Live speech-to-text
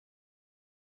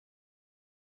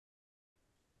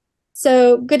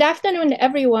So good afternoon,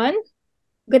 everyone.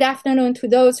 Good afternoon to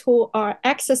those who are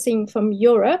accessing from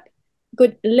Europe.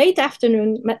 Good late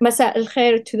afternoon, مساء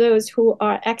الخير to those who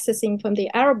are accessing from the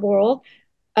Arab world.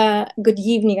 Good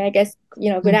evening, I guess,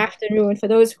 good afternoon for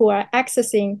those who are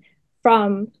accessing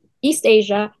from East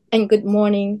Asia, and good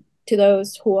morning to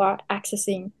those who are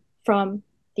accessing from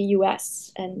the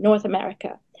US and North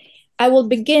America. I will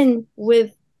begin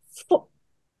with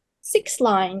 6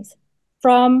 lines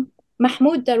from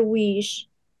Mahmoud Darwish,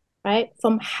 right,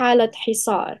 from Halat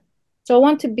Hisar. So I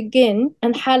want to begin,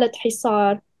 and Halat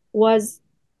Hisar was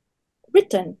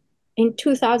written in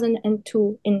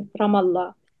 2002 in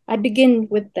Ramallah. I begin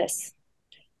with this.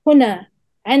 هنا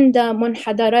عند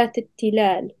منحدرات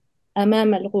التلال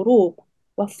أمام الغروب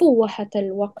وفوهة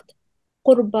الوقت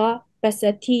قرب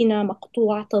بساتين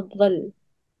مقطوعة الظل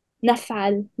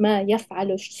نفعل ما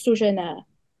يفعل السجناء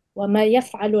وما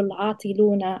يفعل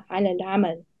العاطلون على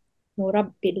العمل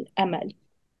نربي الأمل.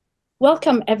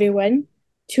 Welcome everyone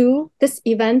to this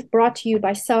event brought to you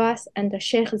by SOAS and the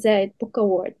Sheikh Zayed Book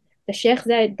Award. The Sheikh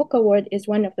Zayed Book Award is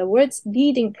one of the world's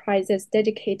leading prizes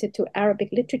dedicated to Arabic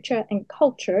literature and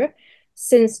culture.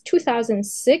 Since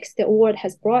 2006, the award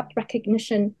has brought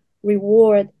recognition,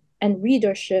 reward, and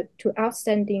readership to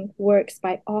outstanding works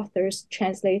by authors,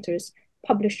 translators,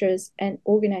 publishers, and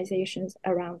organizations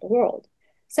around the world.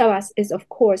 SOAS is, of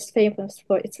course, famous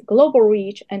for its global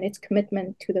reach and its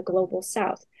commitment to the global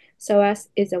South. SOAS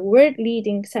is a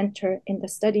world-leading center in the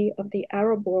study of the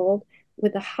Arab world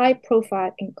with a high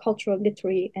profile in cultural,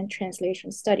 literary, and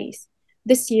translation studies.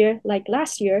 This year, like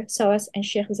last year, SOAS and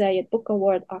Sheikh Zayed Book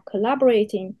Award are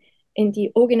collaborating in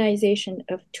the organization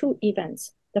of 2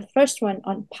 events. The first one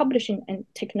on publishing and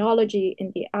technology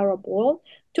in the Arab world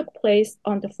took place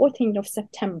on the 14th of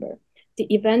September.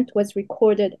 The event was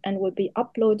recorded and will be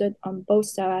uploaded on both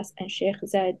SOAS and Sheikh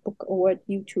Zayed Book Award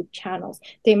YouTube channels.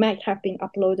 They might have been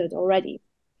uploaded already.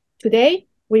 Today,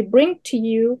 we bring to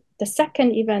you the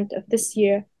second event of this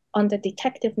year on the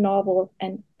detective novel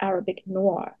and Arabic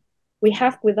noir. We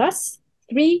have with us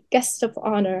 3 guests of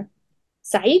honor.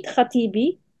 Said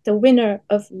Khatibi, the winner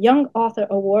of Young Author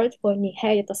Award for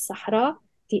Nehayat Al Sahra'a,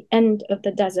 The End of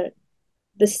the Desert.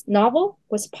 This novel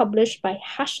was published by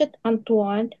Hachette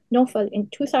Antoine, Nofal in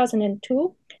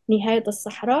 2002. Nehayat Al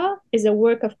Sahra'a is a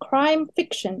work of crime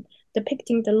fiction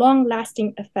depicting the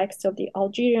long-lasting effects of the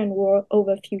Algerian War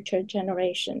over future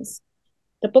generations.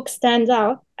 The book stands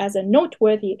out as a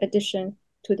noteworthy addition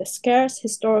to the scarce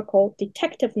historical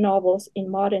detective novels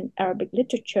in modern Arabic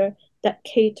literature that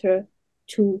cater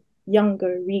to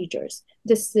younger readers.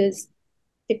 This is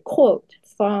a quote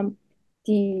from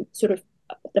the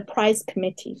prize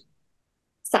committee.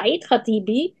 Said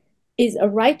Khatibi is a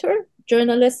writer,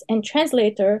 journalist, and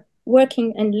translator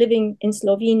working and living in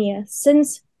Slovenia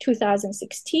since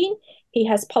 2016. He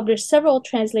has published several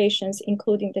translations,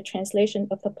 including the translation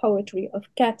of the poetry of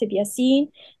Kateb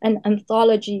Yacine, an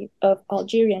anthology of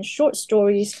Algerian short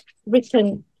stories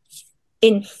written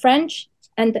in French,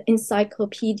 and the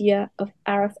Encyclopedia of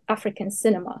African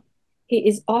Cinema. He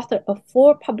is author of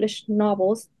 4 published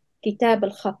novels: Kitāb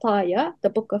al-khaṭāyā, the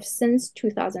Book of Sins,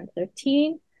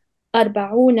 2013,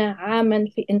 Arbaʿūn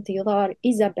ʿāman fi intiẓār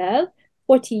Isabel,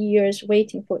 40 years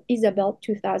waiting for Isabel,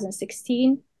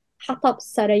 2016, Haṭab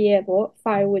Sarajevo,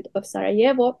 Firewood of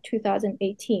Sarajevo,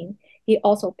 2018. He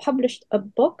also published a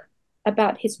book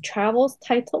about his travels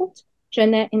titled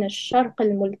جنائن الشرق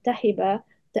الملتهبة,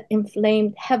 The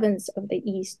Inflamed Heavens of the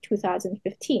East,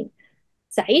 2015.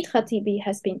 Said Khatibi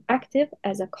has been active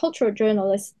as a cultural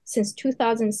journalist since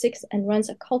 2006 and runs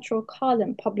a cultural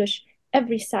column published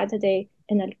every Saturday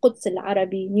in Al-Quds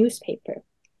Al-Arabi newspaper.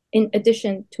 In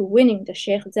addition to winning the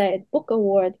Sheikh Zayed Book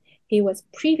Award, he was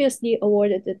previously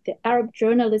awarded the Arab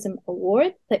Journalism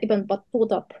Award, the Ibn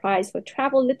Battuta Prize for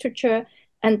Travel Literature,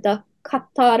 and the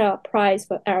Qattara Prize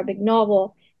for Arabic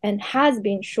Novel, and has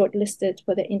been shortlisted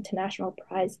for the International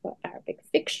Prize for Arabic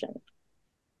Fiction.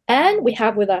 And we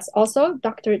have with us also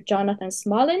Dr. Jonathan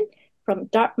Smolin from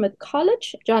Dartmouth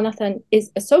College. Jonathan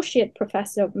is Associate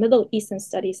Professor of Middle Eastern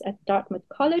Studies at Dartmouth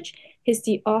College. He's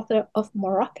the author of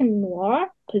Moroccan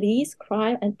Noir, Police,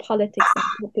 Crime, and Politics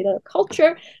in Popular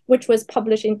Culture, which was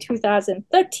published in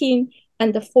 2013,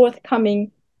 and the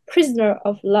forthcoming Prisoner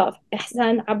of Love,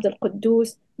 Ihsan Abdel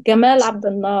Quddus, Gamal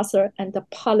Abdel Nasser, and the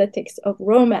Politics of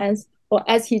Romance, or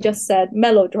as he just said,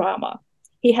 melodrama.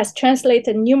 He has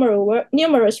translated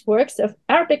numerous works of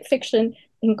Arabic fiction,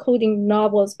 including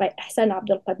novels by Ihsan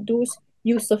Abdel Quddus,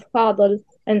 Yusuf Fadl,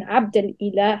 and Abdel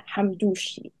Ilah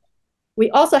Hamdoushi. We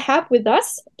also have with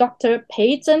us Dr.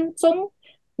 Pei-Cen Tsung,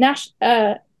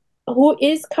 who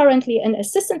is currently an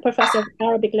assistant professor of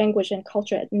Arabic language and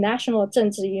culture at National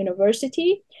Chengchi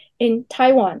University in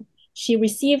Taiwan. She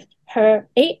received her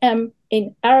AM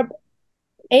in Arabic.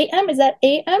 AM, is that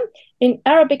AM? In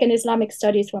Arabic and Islamic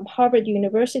Studies from Harvard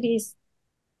University's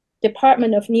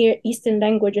Department of Near Eastern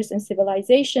Languages and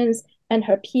Civilizations, and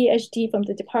her PhD from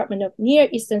the Department of Near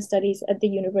Eastern Studies at the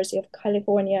University of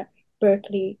California,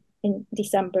 Berkeley in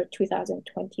December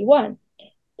 2021.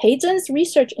 Pei-Cen's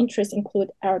research interests include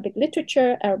Arabic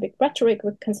literature, Arabic rhetoric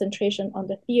with concentration on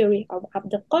the theory of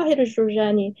Abdelqahir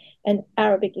al-Jurjani, and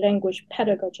Arabic language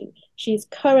pedagogy. She is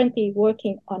currently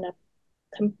working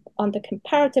on the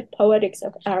comparative poetics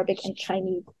of Arabic and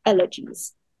Chinese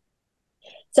elegies.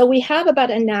 So we have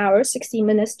about an hour, 60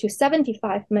 minutes to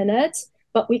 75 minutes,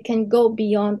 but we can go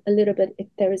beyond a little bit if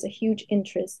there is a huge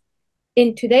interest.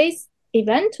 In today's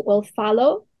event, we'll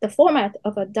follow the format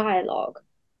of a dialogue,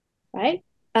 right?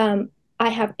 I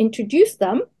have introduced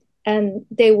them, and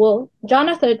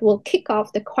Jonathan will kick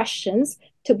off the questions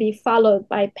to be followed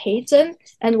by Pei-Cen,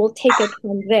 and we'll take it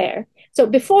from there. So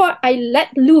before I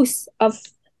let loose of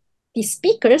the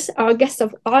speakers, our guests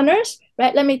of honors,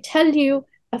 right, let me tell you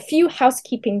a few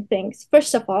housekeeping things.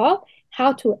 First of all,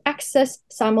 how to access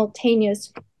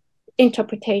simultaneous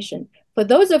interpretation. For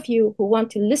those of you who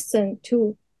want to listen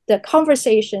to the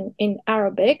conversation in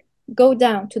Arabic, go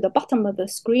down to the bottom of the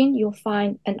screen, you'll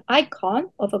find an icon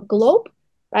of a globe,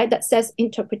 right, that says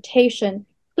interpretation.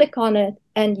 Click on it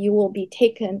and you will be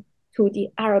taken to the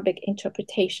Arabic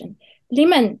interpretation.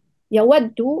 لمن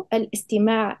يود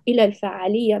الاستماع إلى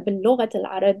الفعالية باللغة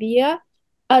العربية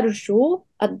أرجو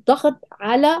الضغط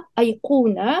على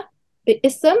أيقونة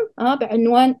باسم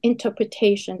بعنوان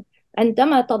interpretation.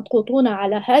 عندما تضغطون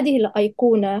على هذه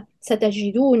الأيقونة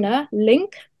ستجدون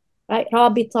لينك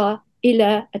رابطة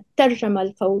إلى الترجمة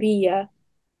الفورية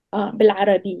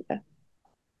بالعربية.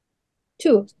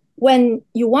 2. When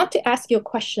you want to ask your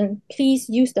question, please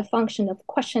use the function of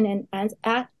question and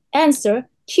answer,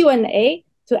 Q&A,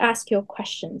 to ask your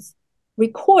questions.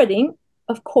 Recording,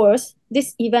 of course,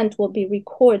 this event will be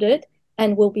recorded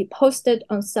and will be posted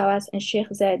on SOAS and Sheikh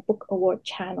Zayed Book Award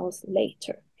channels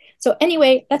later. So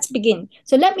anyway, let's begin.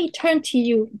 So let me turn to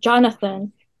you,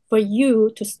 Jonathan, for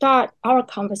you to start our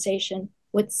conversation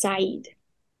with Said.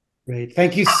 Great.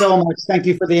 Thank you so much. Thank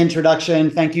you for the introduction.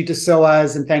 Thank you to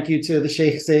SOAS, and thank you to the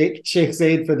Sheikh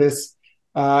Zayed for this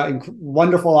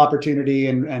wonderful opportunity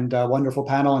and wonderful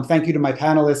panel. And thank you to my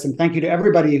panelists, and thank you to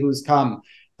everybody who's come.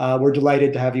 We're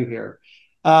delighted to have you here.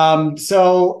 I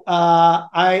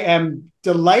am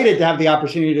delighted to have the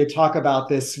opportunity to talk about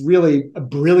this really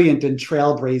brilliant and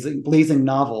trailblazing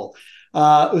novel.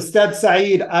 Ustad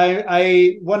Said,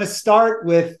 I want to start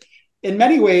with, in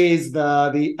many ways,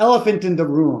 the elephant in the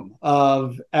room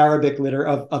of Arabic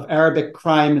Arabic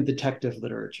crime and detective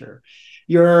literature.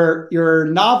 Your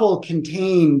novel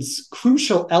contains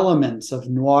crucial elements of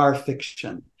noir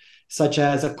fiction, such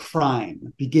as a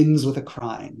crime, begins with a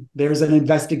crime. There's an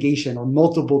investigation or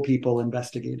multiple people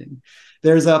investigating.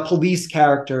 There's a police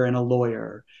character and a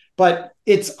lawyer. But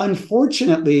it's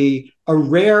unfortunately a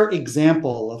rare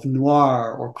example of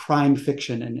noir or crime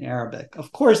fiction in Arabic.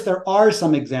 Of course, there are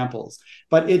some examples,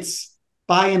 but it's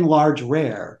by and large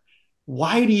rare.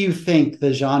 Why do you think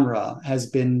the genre has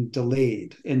been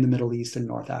delayed in the Middle East and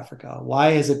North Africa?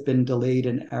 Why has it been delayed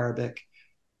in Arabic?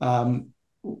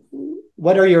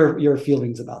 What are your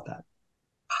feelings about that?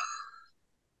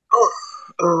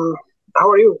 How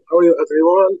are you? How are you,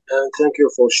 everyone? And thank you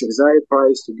for Sheikh Zayed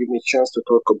Prize to give me a chance to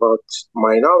talk about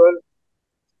my novel.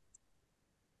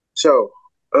 So,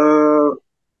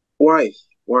 why?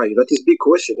 Why? That is a big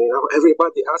question. You know,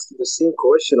 everybody asking the same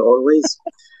question always.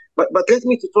 But let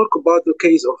me to talk about the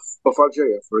case of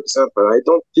Algeria, for example. I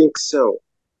don't think so,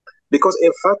 because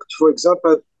in fact, for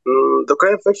example, the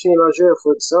crime fiction in Algeria,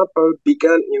 for example,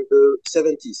 began in the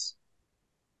 70s.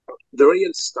 The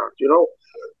real start, you know,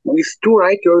 with two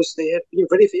writers. They have been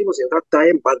very famous at that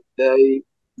time, but they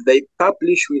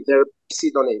publish with their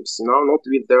pseudonyms, you know, not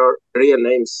with their real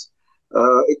names.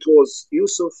 It was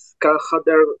Yusuf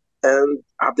Khadr and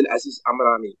Abdelaziz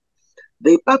Amrani.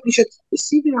 They published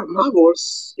several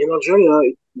novels in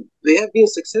Algeria. They have been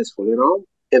successful, you know,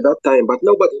 at that time, but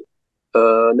nobody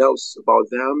knows about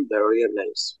them, their real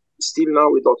names. Still now,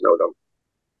 we don't know them.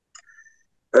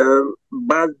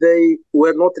 But they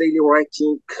were not really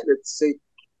writing, let's say,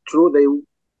 true, they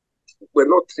were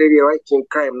not really writing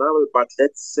crime novel, but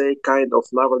let's say kind of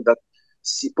novel that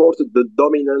supported the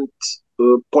dominant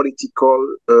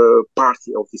political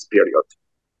party of this period.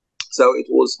 So it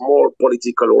was more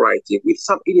political writing with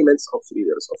some elements of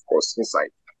thrillers, of course,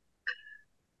 inside.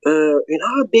 In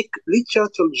Arabic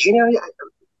literature generally,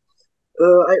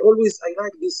 I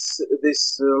like this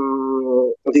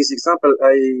example.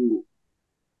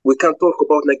 We can talk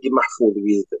about Naguib Mahfouz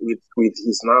with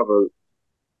his novel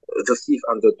The Thief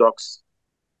and the Dogs.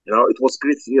 It was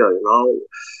great here.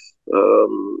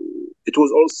 It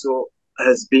was also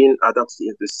has been adapted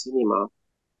in the cinema.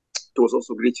 It was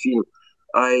also a great film.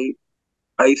 I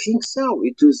think so.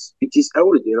 It is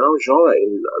already genre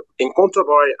in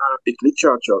contemporary Arabic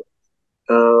literature.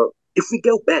 If we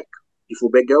go back,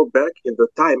 in the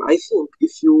time, I think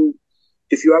if you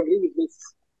agree with me,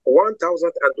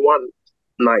 1001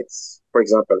 Nights, for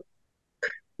example,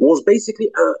 was basically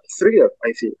a thriller.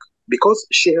 I think because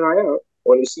Shehrayar,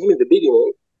 when you see him in the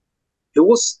beginning, he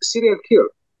was serial killer.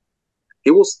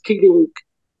 He was killing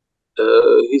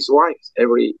his wife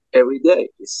every day.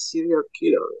 He's serial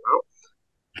killer.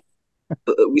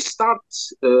 We start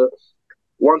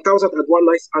 1001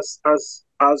 Nights as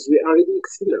we are reading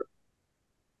thriller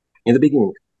in the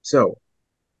beginning. So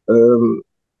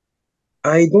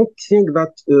I don't think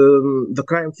that the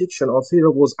crime fiction or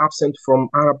thriller was absent from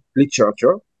Arab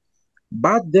literature,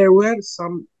 but there were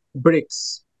some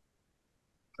breakups.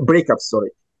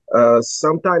 Sorry.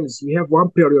 Sometimes we have one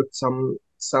period, some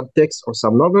text or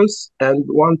some novels, and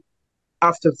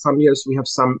after some years we have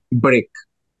some break.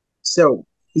 So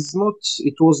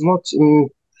it was not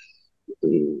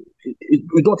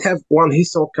we don't have one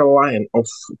historical line of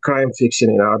crime fiction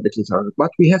in Arabic literature,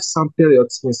 but we have some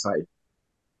periods inside.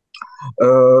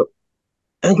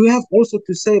 And we have also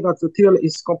to say that the thriller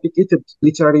is complicated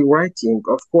literary writing.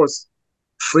 Of course,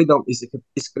 freedom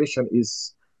expression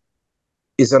is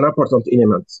an important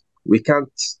element. We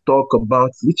can't talk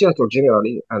about literature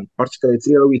generally, and particularly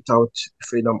thriller, without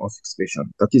freedom of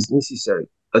expression. That is necessary.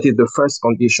 That is the first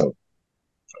condition.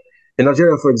 In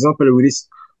Algeria, for example, we risk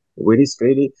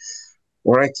really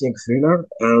writing thriller,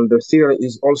 and the thriller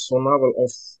is also a novel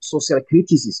of social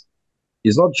criticism.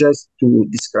 It's not just to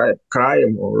describe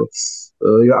crime or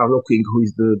you are looking who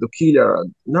is the killer.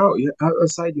 Now,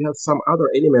 aside, you have some other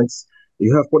elements.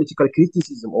 You have political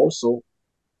criticism also.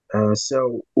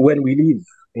 So when we live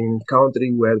in a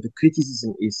country where the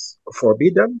criticism is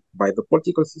forbidden by the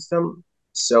political system,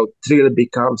 so thriller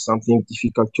becomes something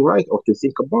difficult to write or to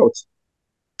think about.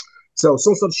 So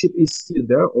censorship is still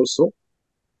there also.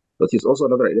 That is also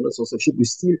another element. Censorship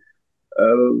is still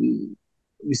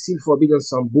we still forbidden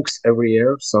some books every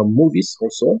year, some movies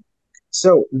also.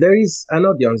 So there is an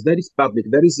audience, there is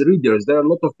public, there is readers, there are a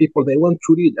lot of people they want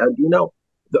to read, and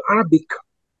the Arabic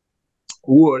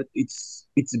world it's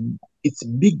a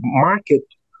big market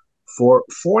for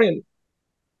foreign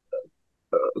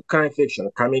crime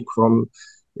fiction coming from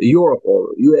Europe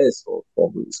or US or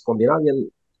from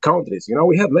Scandinavian countries.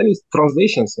 We have many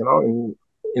translations, in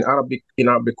Arabic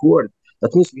world.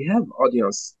 That means we have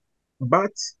audience,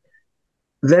 but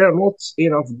there are not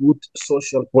enough good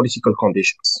social political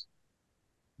conditions.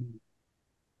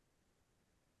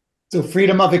 So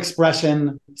freedom of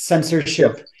expression,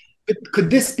 censorship. Yeah. Could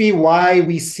this be why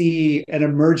we see an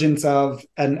emergence of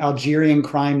an Algerian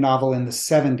crime novel in the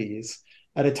 70s,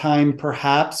 at a time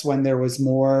perhaps when there was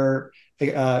more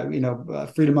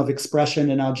freedom of expression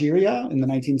in Algeria in the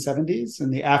 1970s, in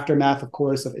the aftermath, of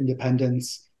course, of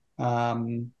independence?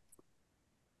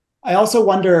 I also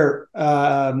wonder,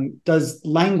 does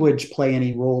language play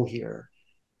any role here?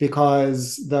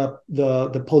 Because the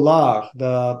polar,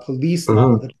 the police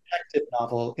novel, the detective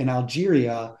novel in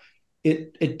Algeria,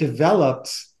 it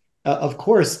developed, of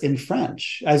course, in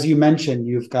French. As you mentioned,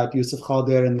 you've got Youssef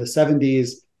Khader in the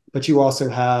 70s, but you also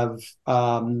have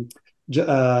Jamal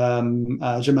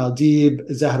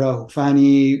Deeb, Zahra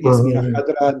Houfani, Yasmina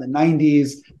Khadra in the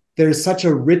 90s. There's such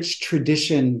a rich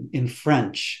tradition in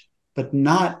French, but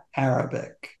not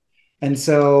Arabic. And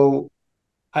so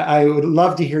I would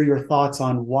love to hear your thoughts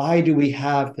on why do we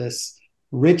have this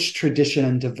rich tradition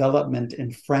and development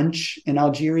in French in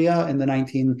Algeria in the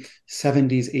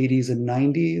 1970s, 80s, and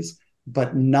 90s,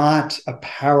 but not a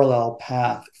parallel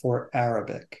path for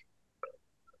Arabic?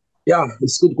 Yeah,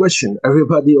 it's a good question.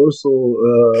 Everybody also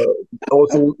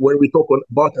when we talk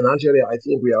about Algeria, I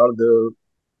think we are the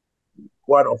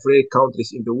one of rare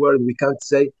countries in the world. We can't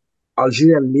say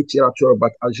Algerian literature,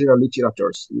 but Algerian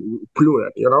literatures,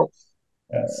 plural,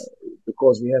 Yes.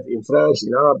 Because we have in French,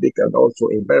 in Arabic, and also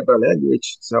in Berber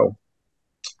language. So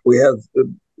we have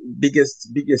the biggest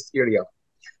area.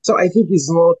 So I think it's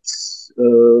not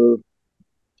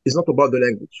about the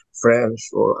language, French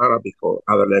or Arabic or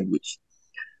other language.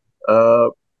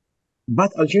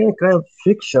 But Algerian crime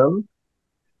fiction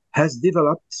has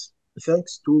developed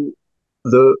thanks to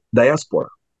the diaspora.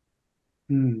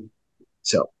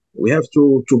 So we have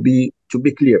to be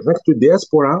clear. Thanks to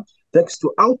diaspora, thanks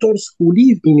to authors who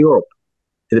live in Europe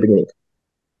in the beginning.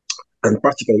 and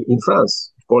particularly in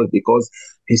France, of course, because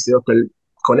historical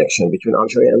connection between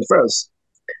Algeria and France,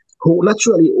 who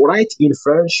naturally write in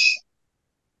French.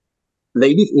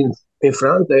 They live in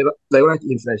France, they write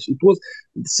in French. It was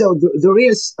so the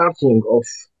real starting of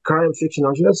crime fiction in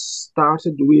Algeria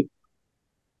started with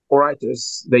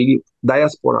writers, they live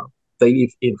diaspora, they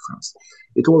live in France.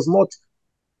 It was not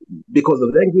because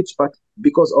of language, but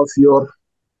because of your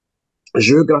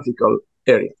geographical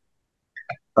area.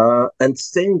 And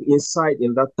staying inside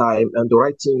in that time and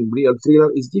writing real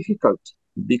thriller is difficult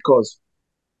because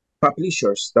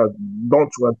publishers that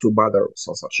don't want to bother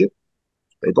censorship,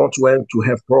 they don't want to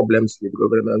have problems with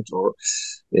government or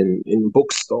in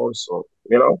bookstores, or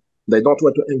they don't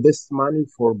want to invest money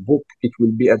for book it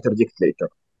will be interdicted later.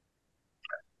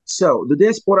 So the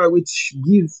diaspora, which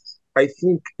gives, I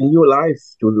think, new life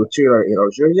to the thriller in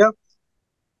Algeria.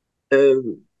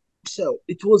 So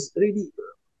it was really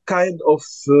kind of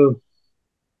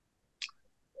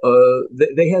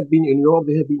they have been in Europe,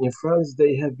 they have been in France,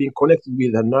 they have been connected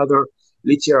with another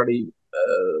literary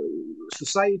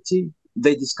society.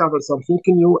 They discover something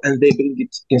new and they bring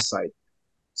it inside.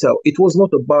 So it was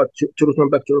not about, to return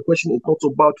back to your question, it's not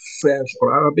about French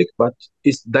or Arabic, but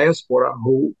it's diaspora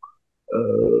who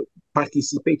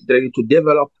participated really to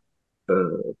develop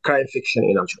crime fiction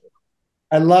in Algeria.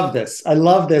 I love this. I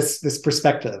love this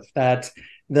perspective that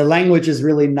the language is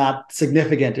really not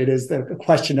significant. It is the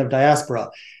question of diaspora.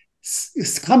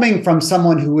 It's coming from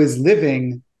someone who is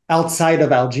living outside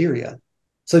of Algeria.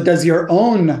 So does your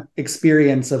own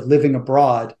experience of living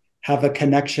abroad have a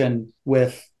connection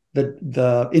with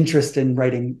the interest in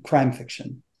writing crime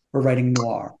fiction or writing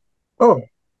noir? Oh,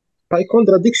 by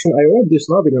contradiction, I wrote this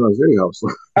novel in Algeria also.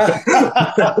 I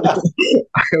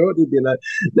wrote it in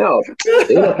no,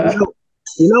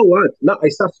 you know what? Now I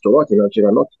started to write in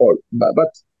Algeria, not all, but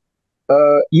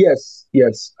yes.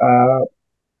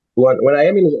 When I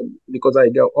am in, because I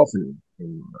go often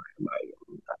in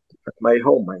my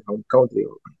home country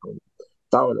or my home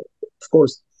town, of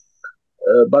course.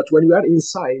 But when you are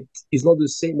inside, it's not the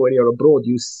same when you're abroad.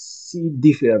 You see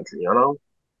differently,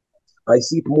 I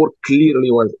see it more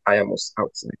clearly when I am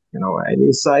outside. I'm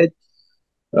inside.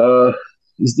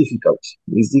 It's difficult.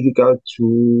 It's difficult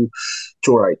to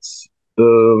write.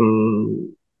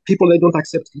 People, they don't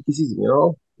accept criticism.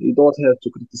 You don't have to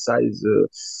criticize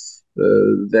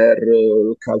their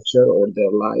culture or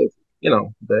their life.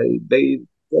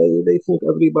 They think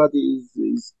everybody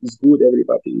is good,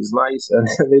 everybody is nice, and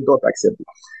they don't accept it.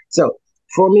 So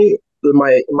for me,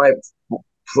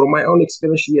 from my own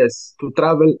experience, yes, to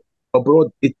travel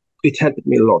abroad, it helped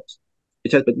me a lot.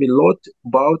 It helped me a lot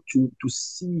about to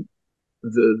see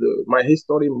my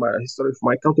history of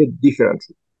my country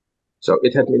differently. So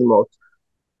it helped me a lot,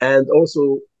 and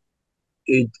also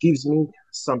it gives me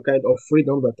some kind of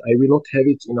freedom that I will not have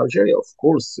it in Algeria. Of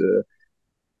course,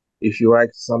 if you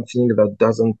write something that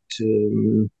doesn't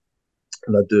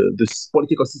that the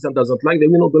political system doesn't like, they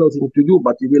will not do anything to you,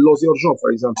 but you will lose your job,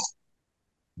 for example.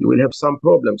 You will have some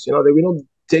problems. They will not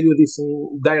tell you this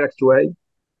in direct way,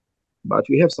 but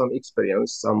we have some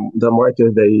experience. The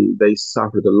writers, they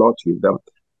suffered a lot with them.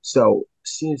 So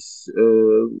since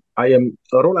I am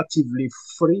relatively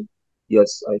free,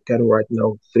 yes, I can write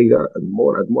now thriller and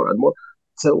more and more and more.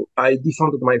 So I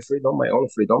defended my freedom, my own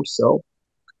freedom. So,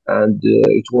 and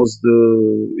it was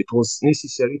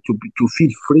necessary to feel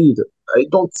free. I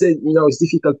don't say it's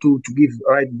difficult to give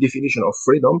right definition of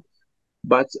freedom,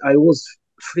 but I was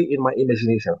free in my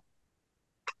imagination.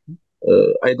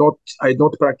 I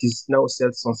don't practice now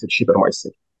self-censorship by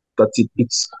myself. That's it.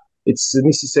 It's a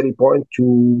necessary point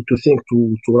to think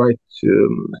to write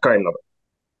crime novel.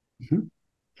 Mm-hmm.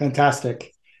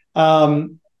 Fantastic.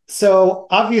 So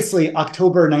obviously,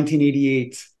 October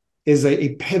 1988 is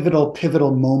a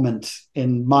pivotal moment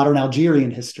in modern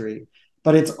Algerian history,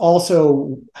 but it's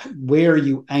also where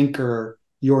you anchor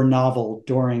your novel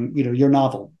during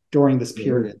this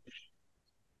period.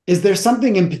 Mm-hmm. Is there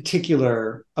something in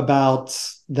particular about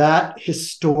that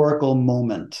historical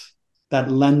moment that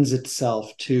lends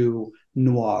itself to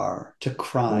noir, to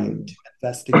crime, to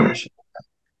investigation?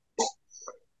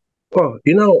 Well,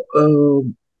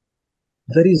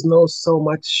 there is no so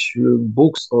much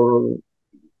books or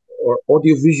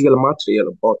audiovisual material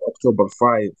about October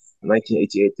 5,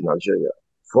 1988 in Algeria.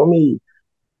 For me,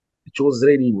 it was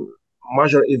really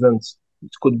major event.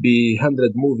 It could be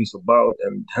 100 movies about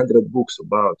and 100 books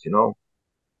about,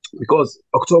 because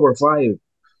October 5,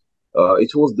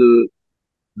 it was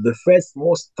the first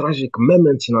most tragic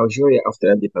moment in Algeria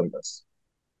after independence.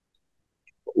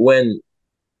 When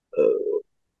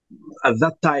at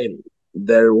that time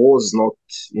there was not,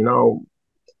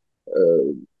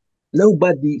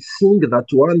 nobody think that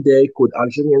one day could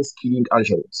Algerians killing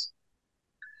Algerians.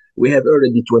 We have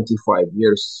already 25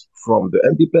 years from the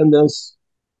independence.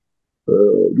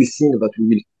 We think that we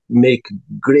will make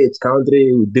great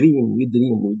country. We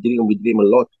dream a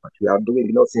lot, but we are doing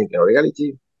nothing in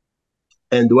reality.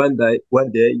 And one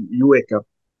day you wake up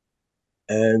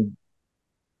and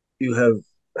you have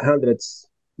hundreds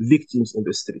victims in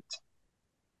the street.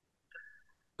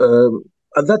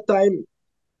 At that time,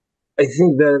 I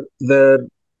think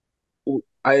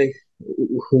I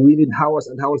we need hours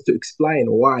and hours to explain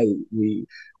why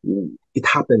it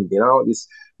happened, this.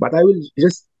 But I will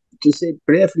just to say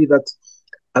briefly that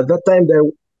at that time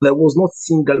there was not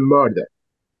single murder.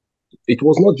 It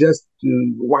was not just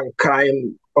one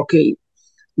crime. Okay,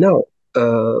 no,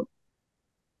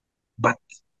 but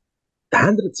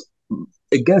hundreds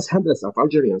against hundreds of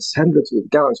Algerians, hundreds with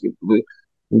guns, with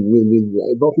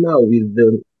I don't know,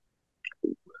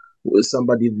 with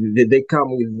somebody. They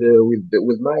come with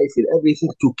knife, with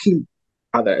everything to kill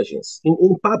other Asians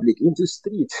in public, in the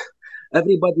street.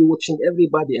 Everybody watching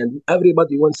everybody, and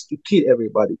everybody wants to kill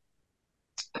everybody.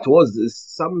 It was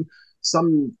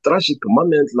some tragic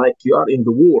moment, like you are in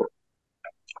the war,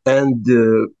 and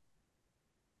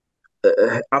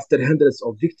after hundreds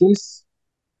of victims,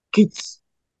 kids,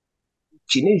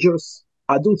 teenagers,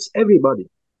 adults, everybody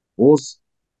was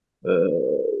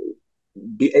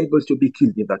be able to be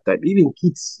killed in that time. Even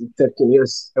kids 13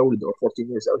 years old or 14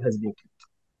 years old has been killed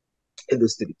in the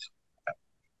street.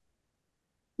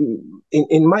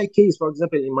 In my case, for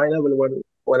example, in my novel,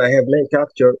 when I have main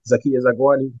character Zakiya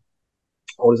Zagwani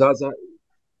or Zaza,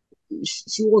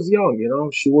 she was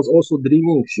young, she was also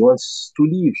dreaming. She wants to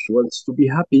live, she wants to be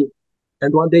happy,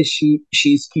 and one day she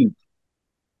is killed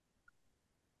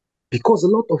because a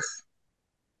lot of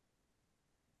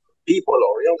people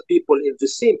or young people in the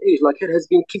same age like her has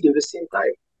been killed in the same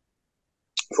time.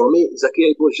 For me,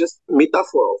 Zakiya, it was just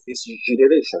metaphor of this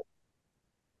generation.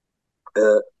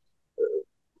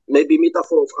 Maybe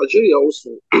metaphor of Algeria also,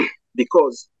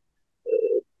 because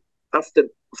after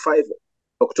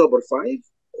October 5,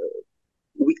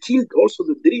 we killed also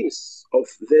the dreams of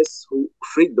those who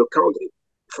freed the country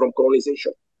from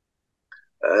colonization.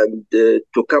 And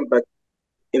to come back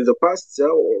in the past,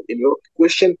 or in your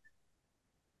question,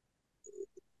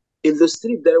 in the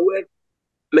street there were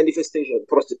manifestations,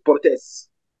 protests.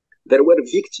 There were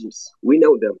victims. We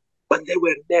know them, but there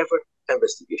were never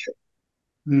investigation.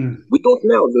 We don't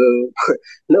know.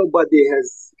 Nobody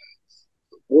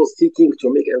was thinking to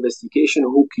make investigation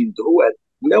who killed who, and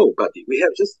nobody. We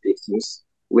have just victims.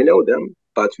 We know them,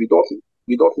 but we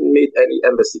don't make any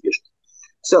investigation.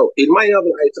 So in my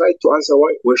novel, I tried to answer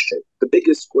one question, the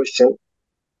biggest question: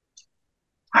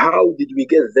 how did we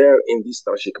get there in this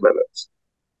tragic moment?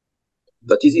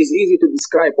 That is easy to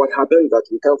describe what happened. That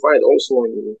we can find also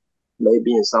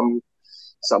maybe in some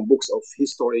books of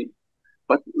history,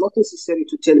 but not necessary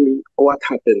to tell me what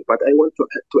happened. But I want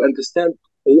to understand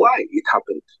why it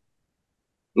happened.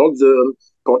 Not the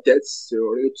protests,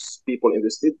 riots, people in the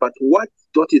street, but what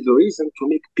is the reason to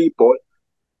make people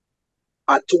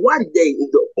at one day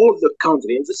in all the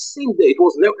country, in the same day. It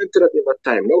was no internet at that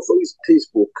time, no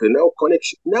Facebook, no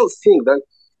connection, no thing. That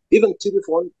even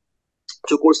telephone,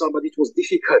 to call somebody, it was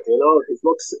difficult. It's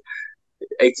not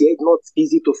 88, not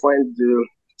easy to find the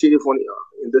telephone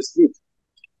in the street.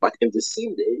 But in the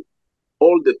same day,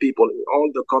 all the people in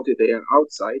all the country, they are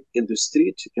outside in the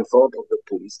street in front of the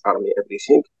police, army,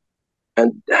 everything,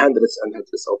 and hundreds and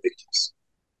hundreds of victims.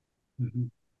 Mm-hmm.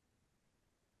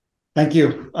 Thank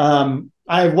you.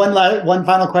 I have one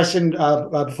final question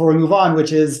before we move on,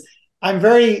 which is, I'm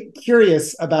very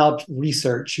curious about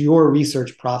research, your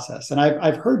research process. And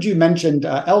I've heard you mentioned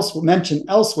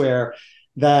elsewhere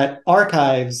that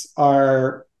archives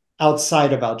are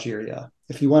outside of Algeria.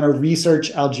 If you want to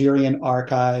research Algerian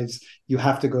archives, you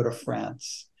have to go to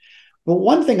France. But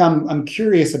one thing I'm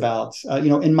curious about,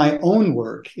 in my own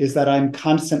work, is that I'm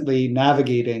constantly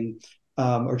navigating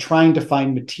or trying to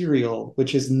find material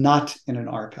which is not in an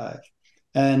archive.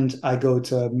 And I go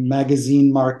to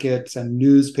magazine markets and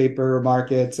newspaper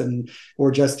markets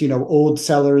or just, old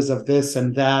sellers of this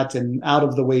and that and out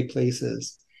of the way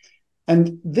places.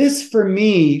 And this, for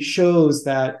me, shows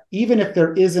that even if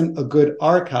there isn't a good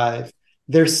archive,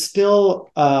 there's still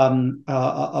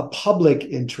a public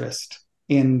interest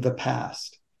in the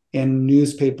past, in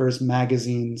newspapers,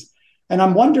 magazines. And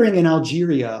I'm wondering, in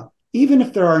Algeria, even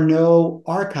if there are no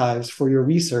archives for your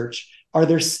research, are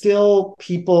there still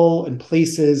people and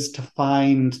places to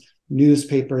find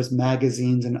newspapers,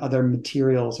 magazines, and other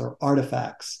materials or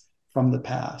artifacts from the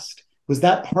past? Was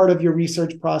that part of your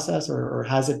research process, or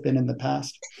has it been in the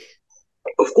past?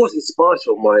 Of course, it's part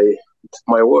of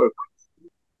my work.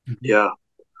 Mm-hmm. Yeah.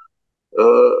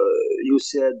 You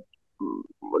said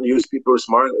newspapers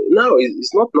market. No,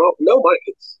 it's not no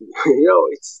market.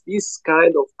 It's this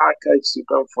kind of archives. You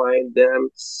can find them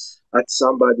at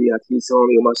somebody at his home.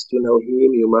 You must to know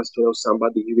him. You must to know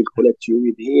somebody. He will connect you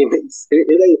with him. It's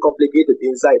really complicated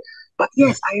inside. But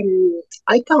yes,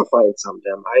 I can find some of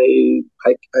them. I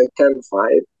can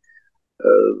find,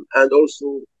 and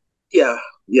also, yeah,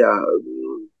 yeah.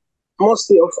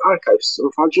 Mostly of archives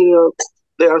of Algeria,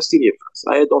 they are still in France.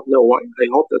 I don't know why. I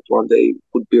hope that one day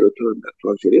could be returned back to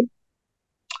Algeria.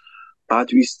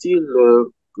 But we still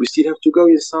have to go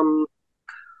in some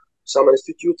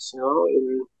institutes,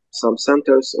 in some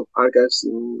centers of archives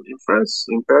in France,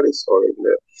 in Paris, or in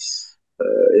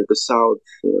the south,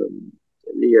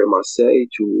 near Marseille,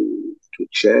 to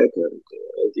check. And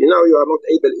you are not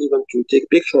able even to take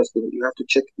pictures. You have to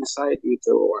check inside with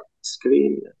a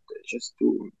screen, just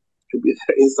to be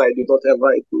there inside. You don't have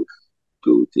right to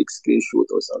take screenshot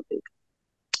or something.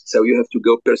 So you have to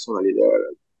go personally there.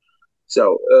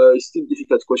 So it's still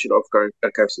difficult question of current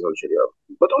archives in Algeria.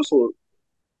 But also,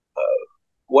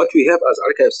 what we have as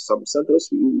archives, some centers,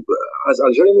 as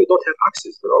Algerian, we don't have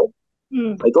access,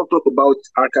 I don't talk about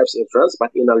archives in France,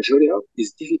 but in Algeria,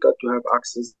 it's difficult to have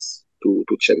access to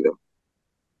check them.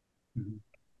 Mm-hmm.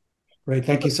 Great,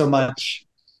 thank you so much.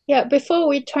 Yeah, before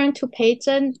we turn to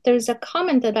Pei-Cen, there's a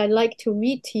comment that I'd like to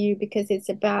read to you because it's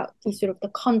about the sort of the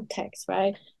context,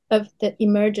 right, of the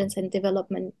emergence and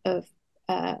development of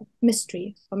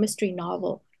mystery or mystery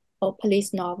novel or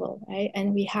police novel, right?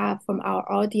 And we have from our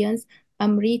audience,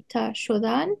 Amrita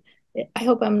Shodan. I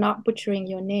hope I'm not butchering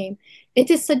your name.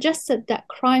 It is suggested that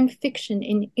crime fiction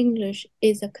in English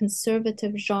is a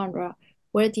conservative genre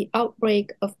where the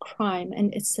outbreak of crime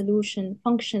and its solution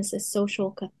functions as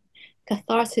social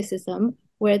catharticism,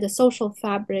 where the social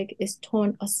fabric is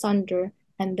torn asunder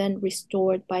and then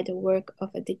restored by the work of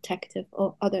a detective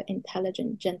or other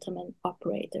intelligent gentleman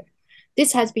operator.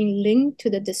 This has been linked to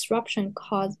the disruption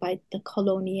caused by the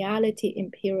coloniality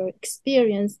imperial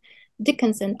experience,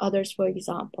 Dickens and others, for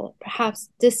example. Perhaps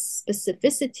this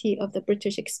specificity of the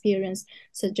British experience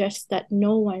suggests that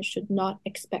no one should not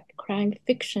expect crime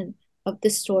fiction of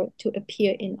this sort to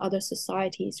appear in other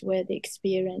societies where the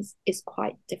experience is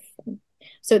quite different.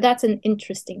 So that's an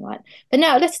interesting one. But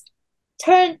now let's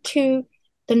turn to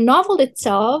the novel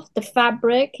itself, the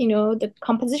fabric, the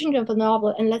composition of the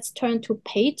novel, and let's turn to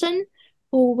Pei-Cen,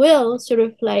 who will sort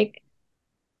of like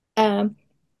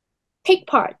take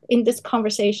part in this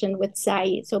conversation with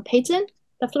Zayed. So Pei-Cen,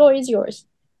 the floor is yours.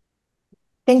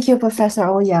 Thank you, Professor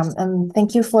Ouyang, and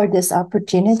thank you for this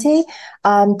opportunity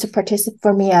to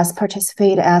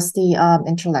participate as the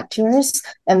intellectuals,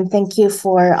 and thank you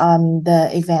for the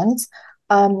event.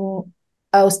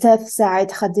 Ustad Said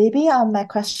Khatibi, my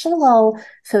question will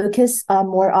focus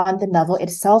more on the novel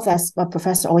itself, as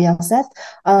Professor Ouyang said.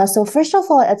 So first of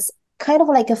all, it's kind of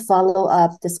like a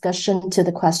follow-up discussion to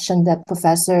the question that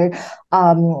Professor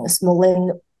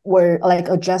Smolin were like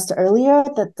addressed earlier,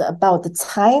 about the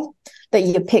time that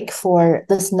you pick for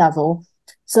this novel.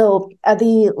 So at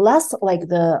the last, like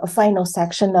the final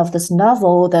section of this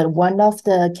novel, that one of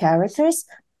the characters,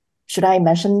 should I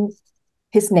mention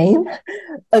his name?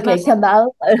 Okay,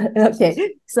 Kamal.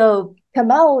 Okay, so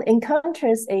Kamal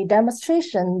encounters a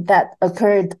demonstration that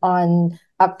occurred on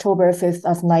October 5th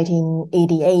of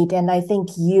 1988. And I think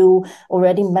you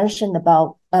already mentioned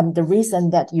about the reason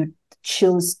that you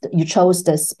chose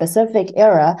this specific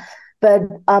era. But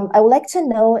I would like to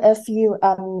know if you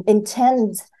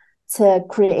intend to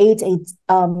create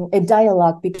a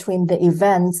dialogue between the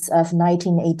events of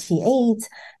 1988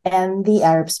 and the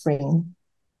Arab Spring.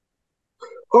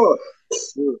 Oh,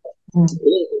 in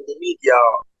the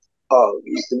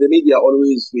media,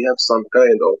 always we have some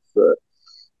kind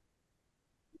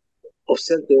of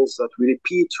sentence that we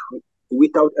repeat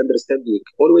without understanding.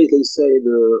 Always they say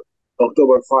the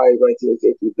October 5,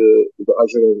 1988, the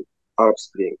Algerian Arab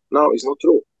Spring. Now, it's not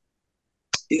true.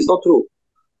 It's not true.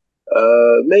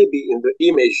 Maybe in the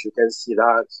image you can see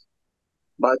that,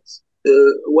 but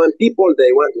when people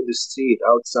they went in the street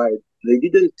outside, they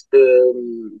didn't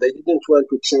want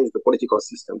to change the political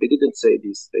system. They didn't say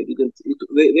this. They didn't.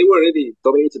 They were already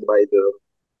dominated by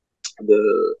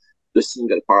the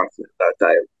single party at that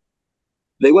time.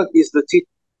 They went in the street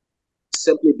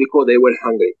simply because they were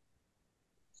hungry.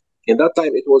 In that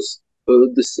time, it was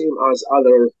the same as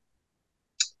other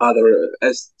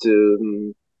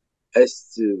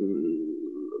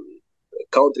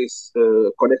countries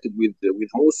connected with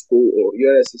Moscow or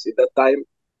URSS at that time.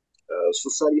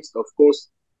 Socialist, of course.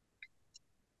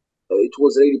 It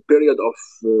was a period of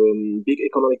big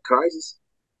economic crisis.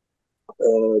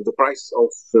 the price of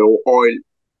oil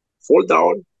fall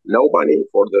down. No money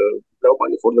for the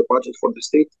budget for the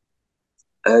state.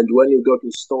 And when you go to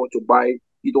the store to buy,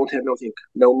 you don't have nothing,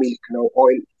 no milk, no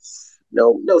oil,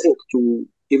 nothing to.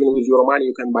 Even with your money,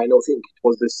 you can buy nothing. It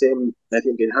was the same, I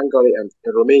think, in Hungary and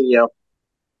in Romania,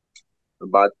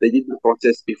 but they didn't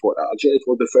protest before. Algeria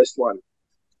was the first one.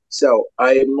 So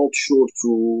I am not sure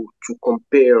to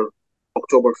compare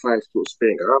October 5 to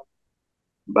Spring Arab,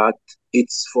 but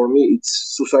it's for me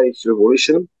it's socialist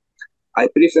revolution. I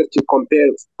prefer to compare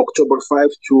October 5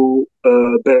 to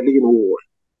Berlin War.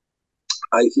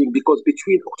 I think because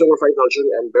between October 5 in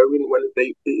Algeria and Berlin, when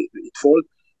it fall,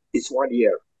 it's 1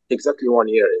 year, exactly 1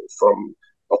 year from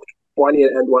 1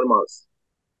 year and 1 month.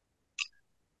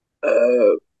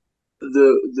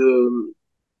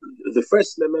 The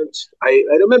first element, I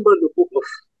remember the book of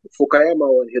Fukuyama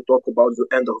when he talked about the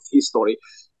end of history.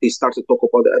 He started to talk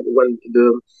about when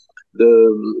the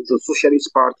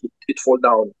socialist party it fall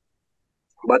down.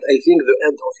 But I think the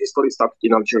end of history started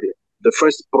in Algeria. The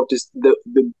first protest, the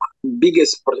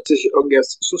biggest protestation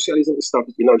against socialism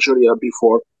started in Algeria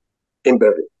before in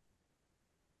Berlin.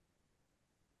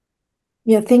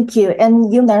 Yeah, thank you.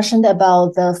 And you mentioned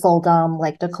about the fall down,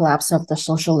 like the collapse of the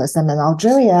socialism in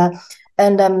Algeria.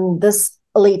 And this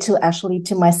lead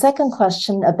to my second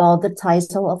question about the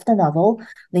title of the novel,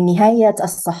 the Nehayat Al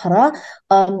Sahra'a.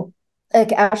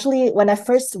 Like actually, when I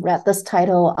first read this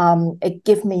title, it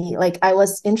gave me like I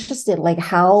was interested like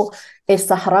how a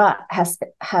Sahara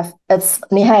have its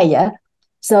nihaya.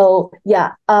 So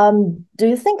yeah, do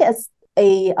you think it's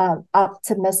a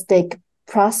optimistic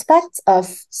prospect of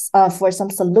for some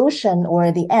solution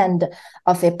or the end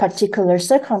of a particular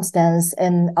circumstance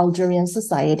in Algerian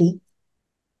society?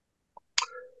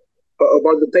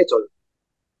 About the title?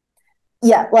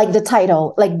 Yeah, like the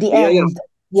title, like the end. Yeah.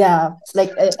 Yeah,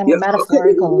 like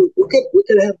metaphorical. Okay. We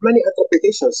can have many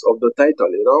interpretations of the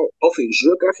title, you know. Often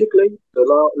geographically, the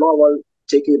novel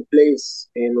taking place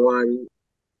in one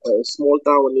small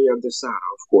town near the Sahara,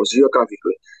 of course,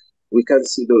 geographically. We can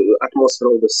see the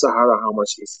atmosphere of the Sahara, how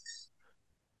much is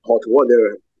hot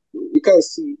water. We can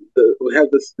see, we have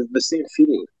the same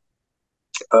feeling.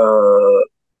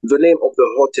 The name of the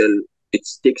hotel, it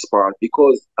takes part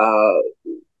because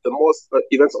the most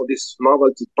events of this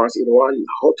novel take part in one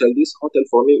hotel. This hotel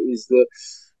for me is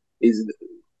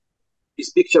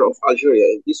picture of Algeria.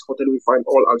 In this hotel we find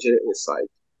all Algeria inside.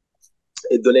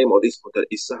 The name of this hotel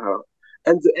is Sahara.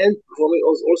 And the end for me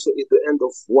was also is the end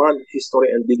of one history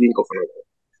and beginning of another.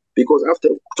 Because after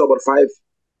October 5,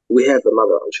 we have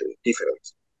another Algeria,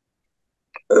 different.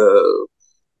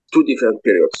 Two different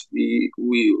periods.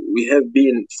 We have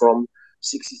been from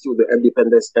 62 the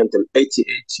independence until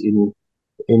 88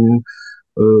 in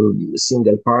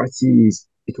single parties.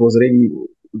 It was really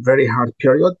very hard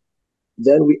period.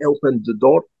 Then we opened the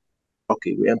door.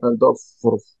 Okay, we opened the door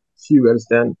for a few years.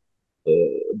 Then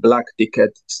black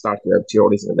ticket started and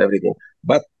terrorism and everything.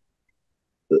 But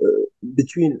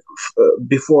between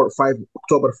before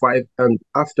October 5 and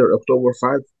after October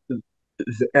 5,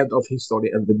 the end of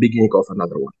history and the beginning of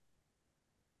another one.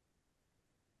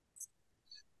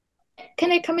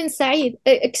 Can I come in, Said?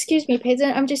 Excuse me,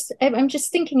 Pei-Cen. I'm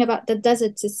just thinking about the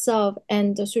desert itself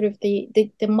and the sort of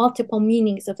the multiple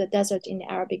meanings of the desert in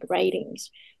Arabic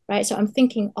writings, right? So I'm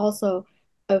thinking also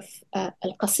of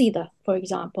al-qasida, for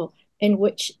example, in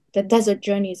which the desert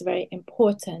journey is very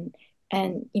important,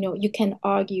 and you can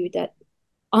argue that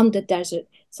on the desert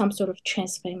some sort of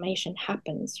transformation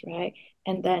happens, right?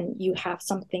 And then you have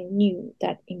something new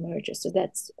that emerges. So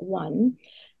that's one.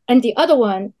 And the other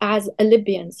one, as a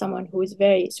Libyan, someone who is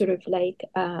very sort of like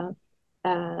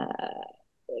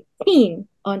keen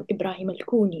on Ibrahim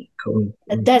al-Kuni,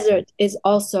 the desert is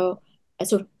also a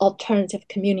sort of alternative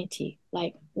community,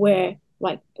 like where,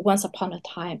 like once upon a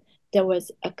time, there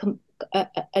was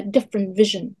a different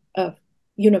vision of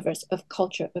universe, of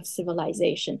culture, of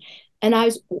civilization. And I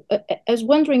was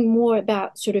wondering more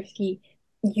about sort of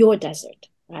your desert,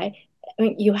 right? I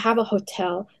mean, you have a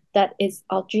hotel that is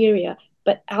Algeria,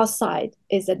 but outside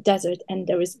is a desert, and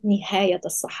there is Nehayat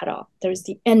Al Sahra'a. There is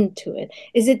the end to it.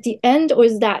 Is it the end, or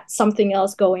is that something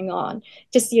else going on?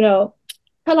 Just, tell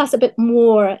us a bit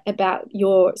more about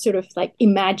your sort of like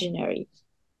imaginary.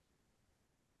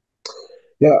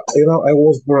 Yeah, I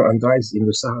was born and raised in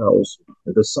the Sahara, also,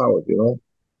 in the south,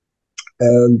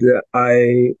 and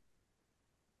I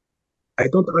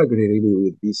don't agree really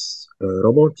with this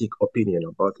romantic opinion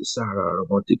about the Sahara,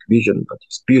 romantic vision that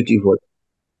is beautiful.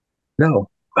 Now,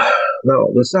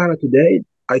 the Sahara today,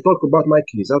 I talk about my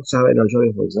case, out Sahara in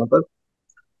Algeria, for example,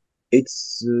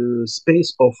 it's a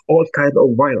space of all kind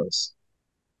of violence.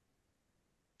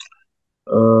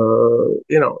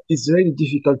 It's really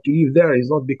difficult to live there. It's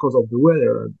not because of the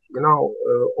weather.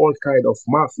 All kind of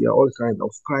mafia, all kind of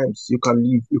crimes. You can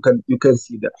live. You can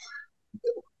see that.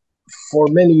 For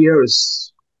many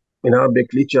years in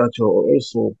Arabic literature,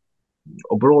 also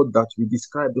abroad, that we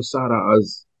describe the Sahara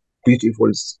as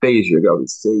beautiful space,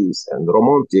 space and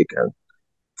romantic, and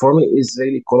for me, it's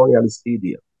really colonialist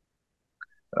idea.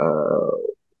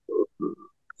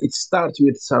 It starts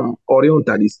with some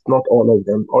Orientalists, not all of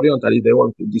them. Orientalists, they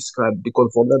want to describe,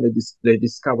 because for them, they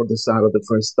discovered the Sahara the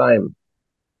first time,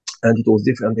 and it was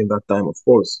different in that time, of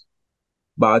course.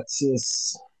 But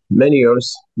since many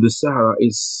years, the Sahara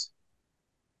is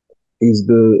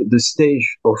the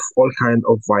stage of all kind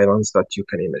of violence that you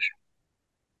can imagine.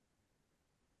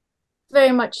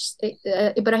 Very much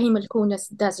Ibrahim al-Kunis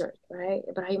desert, right?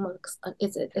 Ibrahim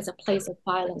is a place of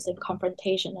violence and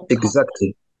confrontation. And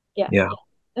exactly. Conflict. Yeah.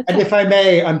 Okay. And if I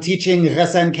may, I'm teaching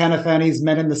Ghassan Kanafani's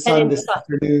Men in the Sun this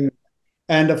afternoon.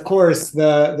 And of course,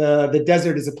 the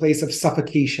desert is a place of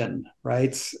suffocation,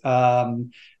 right?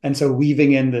 And so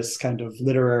weaving in this kind of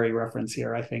literary reference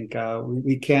here, I think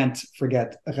we can't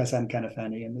forget Ghassan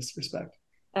Kanafani in this respect.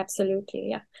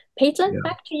 Absolutely, yeah. Pei-Cen,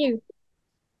 back to you.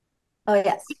 Oh,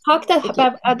 yes. We talked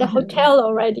about the hotel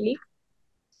already.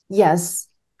 Yes.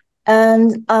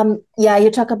 And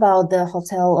you talk about the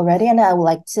hotel already, and I would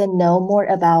like to know more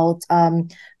about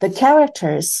the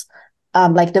characters,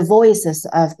 like the voices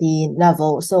of the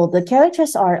novel. So the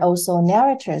characters are also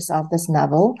narrators of this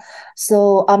novel.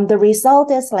 So the result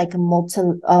is like a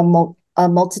multitude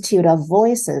of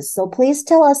voices. So please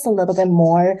tell us a little bit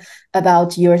more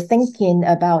about your thinking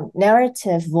about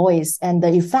narrative voice and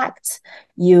the effect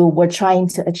you were trying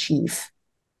to achieve.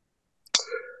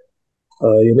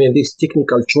 You mean this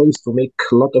technical choice to make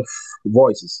a lot of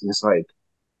voices inside?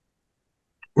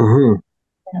 Mm-hmm.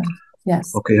 Yeah.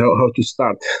 Yes. Okay, how to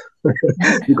start?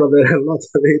 Because there are lots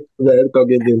of it there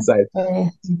talking inside.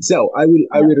 So I will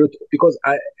because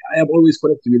I am always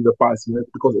connected with the past,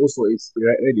 because also it's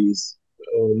really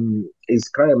is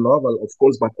crime novel, of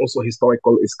course, but also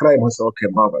historical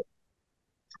novel.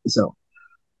 So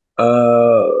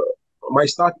my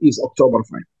start is October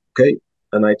 5, okay,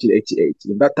 1988.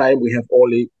 In that time, we have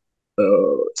only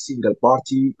single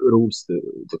party rules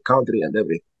the country and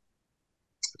everything.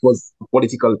 It was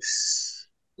political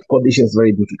conditions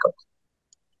very difficult.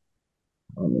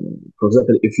 For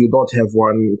example, if you don't have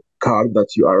one card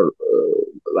that you are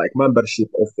like membership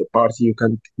of the party, you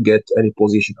can't get any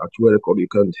position at work, or you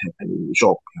can't have any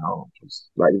job.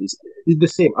 Like this. It's the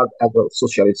same as other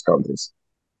socialist countries.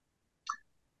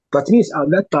 That means at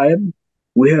that time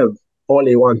we have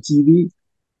only one TV,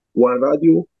 one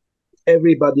radio.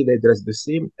 Everybody they dress the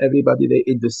same. Everybody they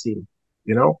eat the same.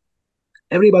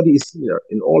 Everybody is similar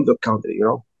in all the country.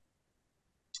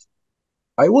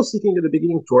 I was thinking at the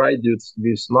beginning to write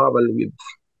this novel with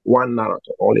one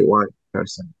narrator, only one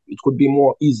person. It could be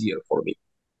more easier for me.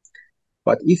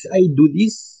 But if I do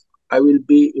this, I will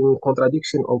be in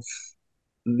contradiction of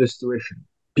the situation.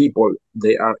 People,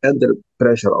 they are under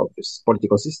pressure of this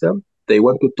political system. They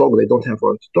want to talk, they don't have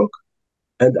one to talk.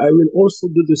 And I will also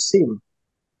do the same.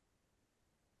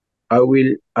 I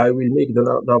will make the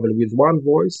novel with one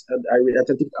voice, and I will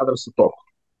attempt others to talk.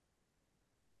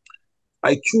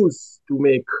 I choose to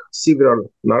make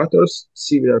several narrators,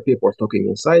 several people talking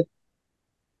inside,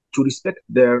 to respect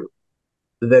their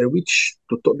wish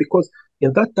to talk, because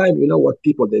in that time, what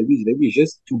people they wish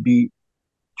just to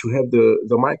have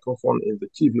the microphone in the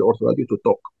TV or the radio to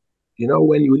talk.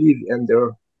 When you live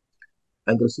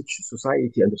under such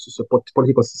society, under such a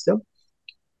political system,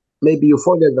 maybe you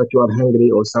forget that you are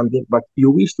hungry or something, but you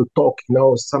wish to talk.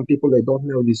 Some people they don't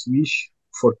know this wish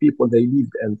for people they live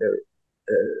under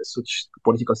such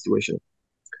political situation.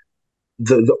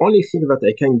 The only thing that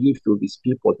I can give to these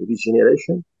people, to this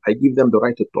generation, I give them the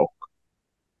right to talk.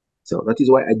 So that is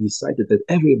why I decided that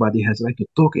everybody has right to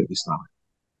talk in this novel,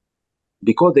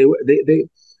 because they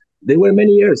were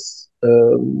many years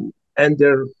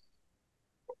under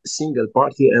single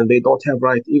party, and they don't have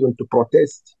right even to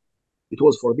protest. It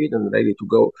was forbidden really to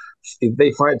go. If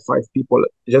they find five people,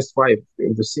 just five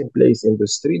in the same place in the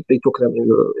street, they took them in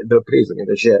the prison, in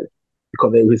the jail,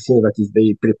 because they will think that if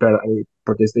they prepare any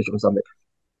protestation or something.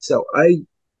 So I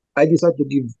decided to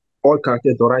give all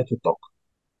characters the right to talk.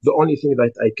 The only thing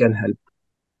that I can help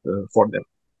for them.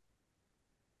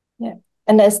 Yeah.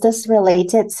 And is this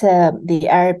related to the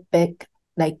Arabic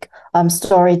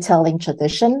storytelling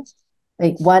tradition?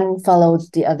 Like one followed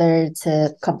the other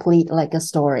to complete like a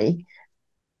story?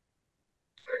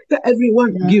 Yeah,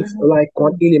 everyone gives like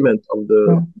one element of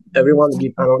everyone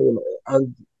gives an element,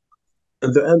 and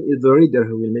in the end, it's the reader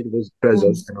who will make those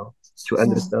puzzles, to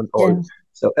understand all.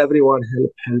 So everyone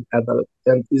help other,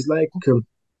 and it's like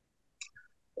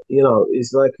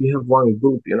it's like we have one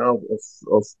group,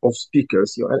 of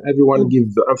speakers, and everyone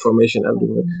give the information,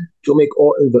 everyone, to make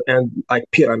all in the end like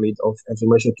pyramid of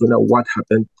information to know what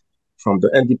happened from the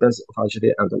independence of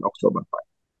Algeria and then October 5.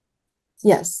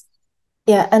 Yes.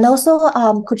 Yeah, and also,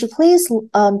 could you please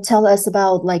tell us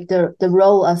about like the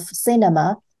role of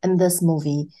cinema in this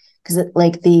movie? Because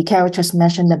like the characters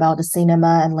mentioned about the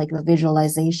cinema and like the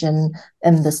visualization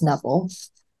in this novel.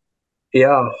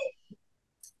 Yeah.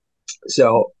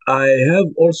 So I have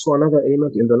also another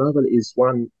element in the novel is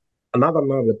another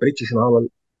novel, British novel,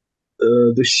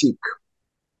 The Sheikh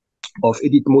of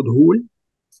Edith Mudhul.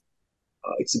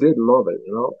 It's a great novel,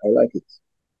 I like it.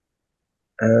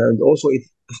 And also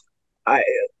I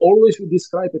always would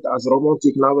describe it as a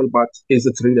romantic novel, but is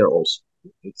a thriller also.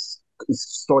 It's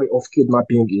story of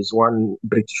kidnapping. Is one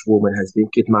British woman has been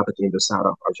kidnapped in the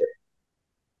Sahara of Algeria.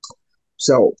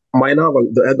 So my novel,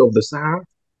 The End of the Sahara,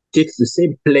 takes the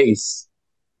same place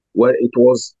where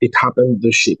it happened,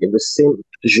 the Sheikh, in the same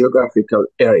geographical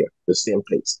area, the same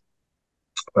place.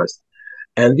 First.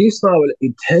 And this novel,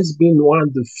 it has been one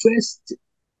of the first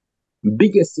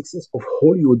biggest success of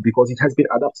Hollywood because it has been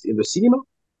adapted in the cinema.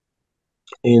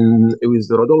 With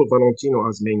Rodolfo Valentino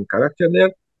as main character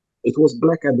there. It was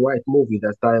black and white movie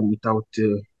that time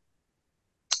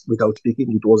without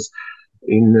speaking. It was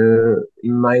in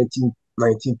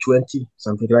 1920,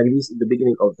 something like this, in the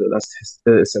beginning of the last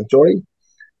century.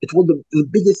 It was the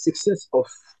biggest success of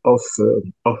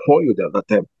Hollywood at that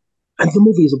time. And the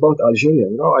movie is about Algeria.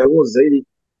 I was really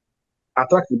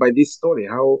attracted by this story,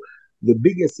 how the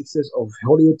biggest success of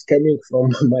Hollywood coming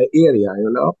from my area,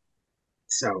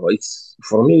 So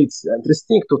for me, it's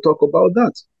interesting to talk about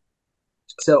that.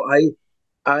 So I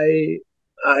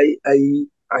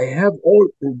have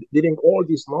during all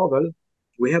this novel,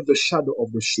 we have the shadow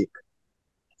of the Sheikh.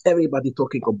 Everybody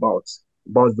talking about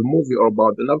the movie or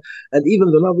about the novel, and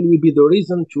even the novel will be the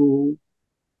reason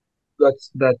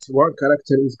that one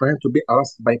character is going to be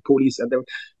arrested by police, and then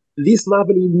this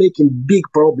novel is making big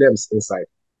problems inside.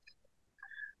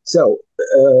 So,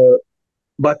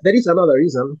 but there is another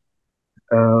reason.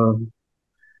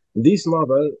 This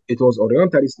novel, it was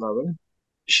Orientalist novel.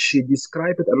 She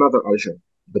described another Algeria,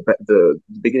 the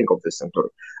beginning of the century.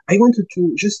 I wanted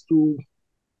to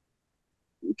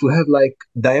have like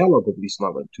dialogue of this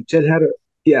novel, to tell her,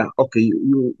 yeah, okay,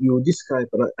 you describe,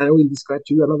 and I will describe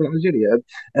to you another Algeria,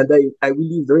 and I will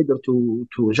leave the reader to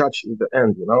judge in the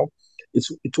end.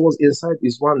 It was inside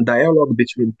is one dialogue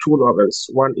between two novels.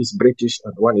 One is British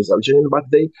and one is Algerian, but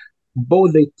they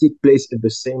take place in the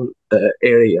same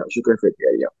geographic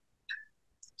area.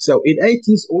 So in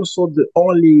 80s, also the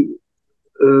only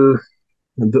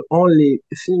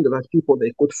thing that people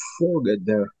they could forget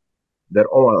their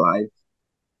own life,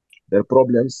 their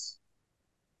problems,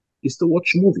 is to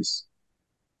watch movies.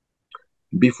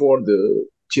 Before the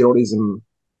terrorism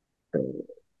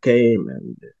came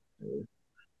and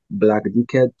Black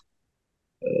Decade,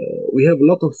 we have a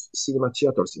lot of cinema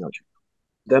theaters in Algeria.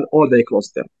 Then all they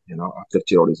closed them, after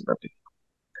terrorism.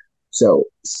 So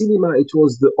cinema, it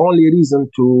was the only reason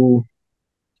to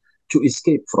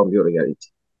escape from your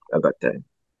reality at that time.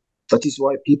 That is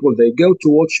why people they go to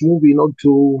watch movie not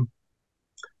to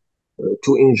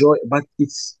enjoy, but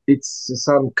it's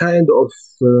some kind of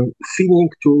feeling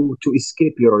to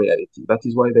escape your reality. That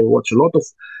is why they watch a lot of,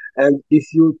 and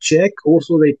if you check,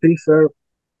 also they prefer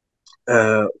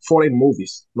foreign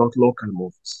movies, not local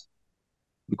movies,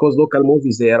 because local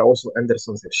movies they are also under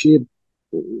censorship.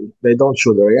 They don't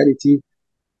show the reality,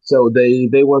 so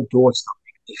they want to watch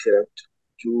something different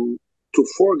to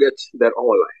forget their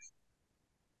own life.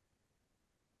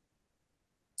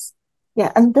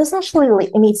 Yeah, and this actually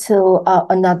leads me to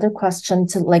another question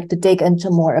to dig into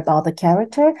more about the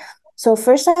character. So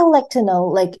first, I would like to know,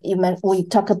 like we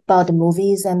talk about the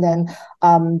movies, and then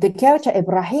the character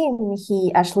Ibrahim,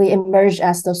 he actually emerged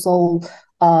as the sole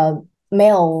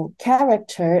male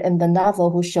character in the novel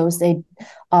who shows a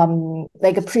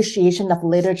appreciation of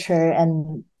literature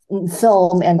and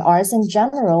film and arts in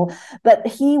general, but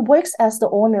he works as the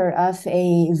owner of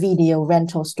a video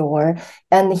rental store,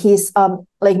 and his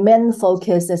main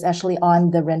focus is actually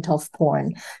on the rental of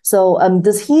porn. So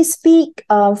does he speak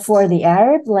for the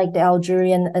Arab, like the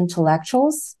Algerian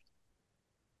intellectuals?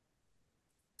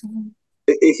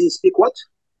 He speak what?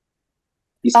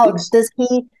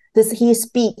 Does he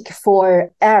speak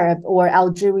for Arab or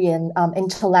Algerian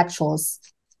intellectuals?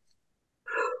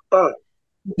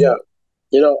 Yeah.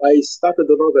 I started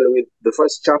the novel with the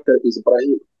first chapter is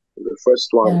Ibrahim, the first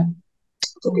one.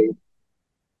 Yeah. Okay.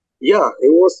 Yeah,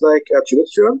 it was like a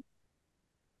intellectual.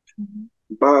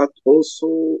 but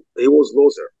also he was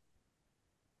loser.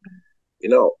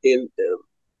 In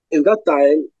that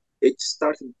time, it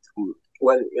started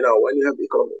when you have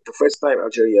economic. The first time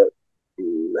Algeria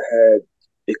had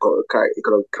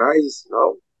economic crisis.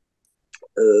 Now,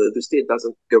 the state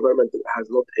government has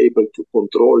not able to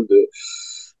control the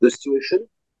situation,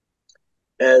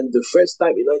 and the first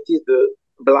time in 90s the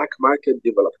black market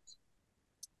developed.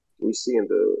 We see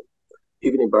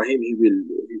even Ibrahim, he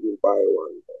will buy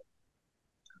one.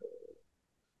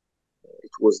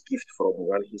 It was gift from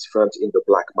one of his friends in the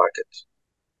black market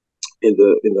in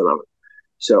the novel.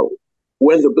 So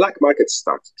when the black market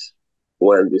started,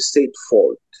 when the state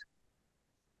failed,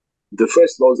 the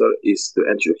first loser is the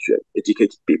intellectual,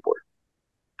 educated people,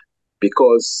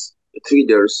 because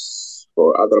traders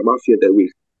or other mafia, they will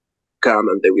come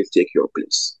and they will take your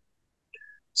place.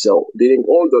 So during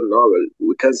all the novel,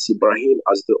 we can see Ibrahim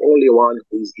as the only one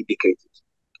who is educated,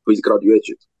 who is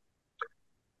graduated,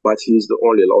 but he is the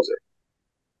only loser.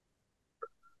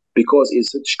 Because in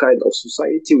such kind of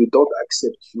society, we don't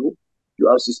accept you. You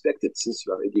are suspected since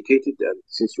you are educated, and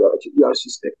since you are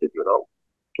suspected,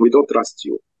 we don't trust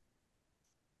you.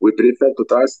 We prefer to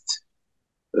trust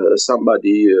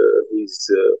somebody who is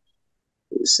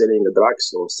selling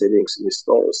drugs or selling in a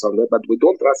store or something, but we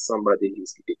don't trust somebody who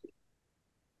is educated.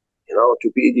 To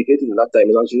be educated in that time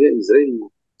in Algeria is really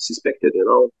suspected.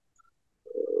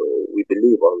 We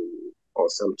believe on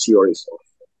some theories of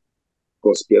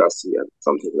conspiracy and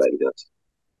something like that.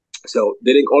 So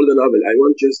during all the novel, I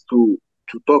want just to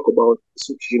talk about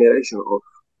such generation of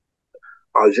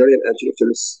Algerian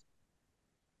intellectuals,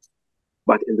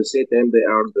 but in the same time, they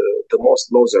are the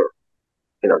most loser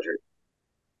in Algeria.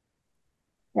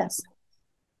 Yes.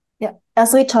 Yeah.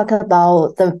 As we talk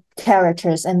about the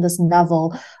characters in this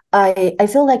novel, I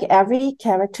feel like every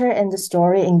character in the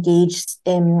story engaged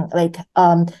in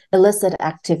illicit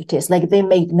activities. Like they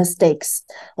made mistakes,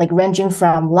 like ranging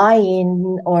from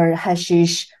lying or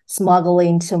hashish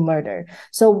smuggling to murder.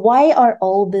 So why are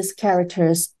all these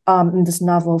characters in this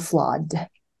novel flawed?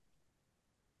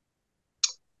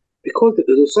 Because the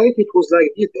society, it was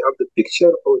like this. They have the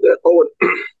picture of their own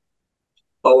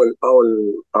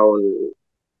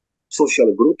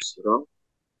social groups.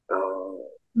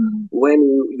 When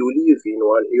you live in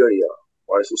one area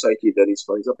or a society that is,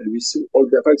 for example, we see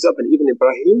for example, even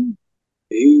Ibrahim,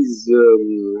 he's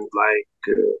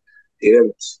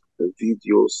errant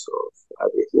videos of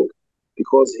everything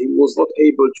because he was not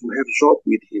able to have job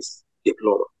with his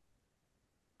diploma.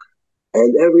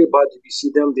 And everybody, we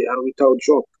see them, they are without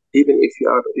job. Even if you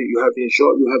have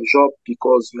job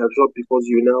because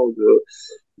you know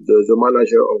the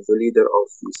manager of the leader of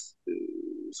this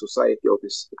society, of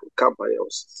this company, of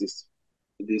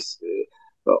this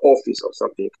office or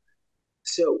something.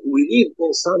 So we live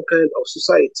in some kind of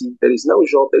society. There is no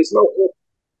job, there is no hope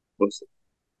also.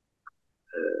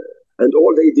 And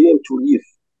all they dream to live.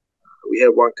 We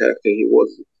have one character, he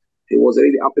was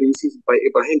really appreciated by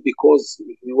Ibrahim because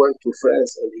he went to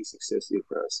France and he successful in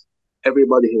France.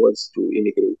 Everybody he wants to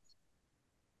immigrate.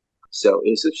 So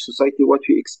in such society, what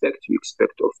we expect? We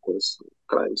expect, of course,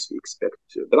 crimes. We expect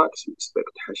drugs. We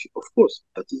expect hashish. Of course,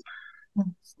 that is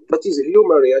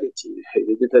human reality. I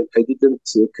didn't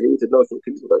create nothing.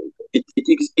 It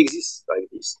exists like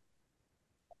this.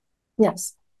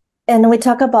 Yes. And we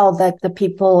talk about the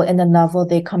people in the novel,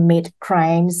 they commit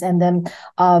crimes. And then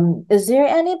is there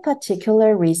any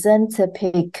particular reason to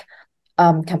pick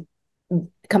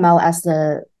Kamal as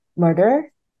the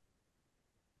murderer?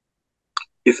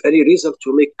 If any reason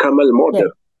to make Kamal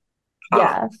murder?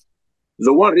 Yeah.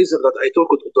 The one reason that I talk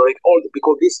during all,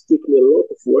 because this took me a lot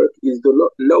of work, is the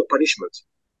low punishment.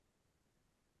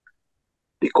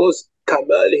 Because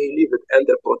Kamal, he lived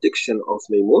under protection of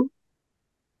Maymoun,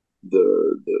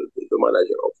 the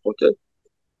manager of hotel,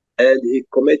 and he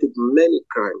committed many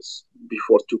crimes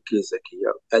before to kill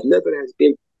Zakiya, and never has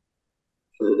been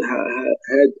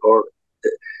had or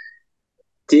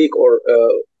take or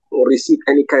receive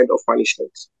any kind of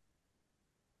punishment.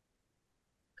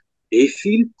 He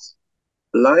felt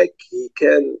like he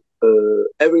can,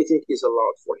 everything is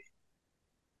allowed for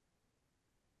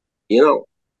him.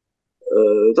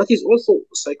 That is also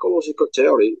psychological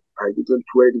theory. I didn't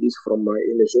read this from my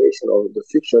imagination or the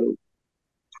fiction.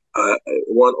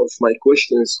 One of my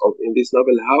questions in this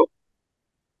novel,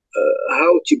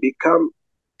 how to become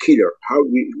killer, how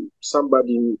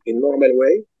somebody in normal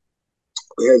way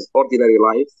has ordinary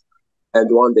life and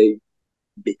one day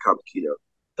become killer.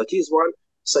 That is one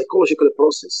psychological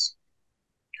process.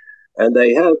 And I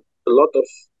have a lot of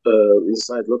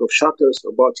inside a lot of chapters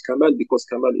about Kamal, because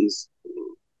Kamal is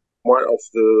one of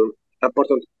the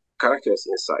important characters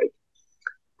inside.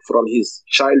 from his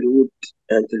childhood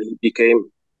until he became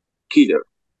killer.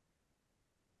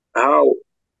 How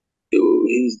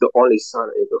he's the only son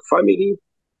in the family,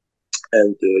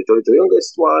 and the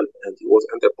youngest one, and he was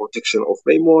under protection of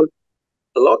Raymond.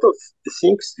 A lot of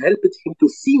things helped him to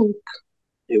think.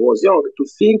 He was young to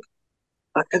think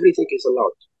that everything is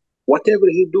allowed. Whatever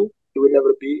he do, he will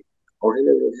never be, or he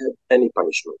never have any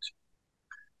punishment.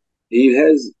 He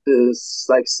has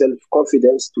like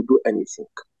self-confidence to do anything.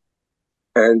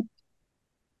 And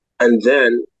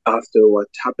then after what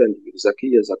happened with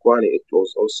Zakiya Zakwani, it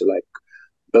was also like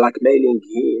blackmailing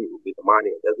him with money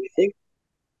and everything.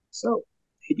 So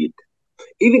he did.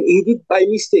 Even he did by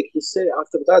mistake. He said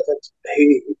after that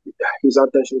his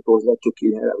intention was not to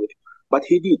kill her, but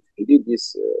he did. He did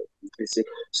this thing.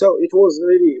 So it was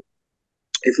really,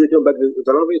 if you turn back the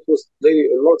novel, it was very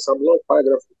some long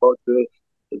paragraph about the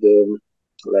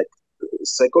like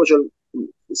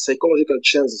psychological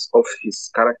changes of his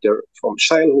character from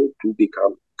childhood to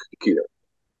become a killer.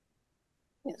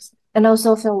 Yes, and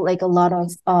also feel like a lot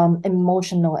of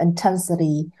emotional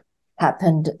intensity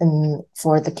happened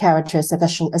for the characters,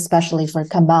 especially for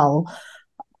Kamal.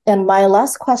 And my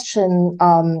last question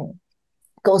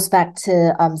goes back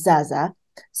to Zaza.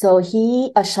 So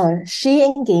she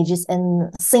engages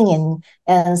in singing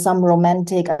and some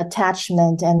romantic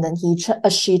attachment, and then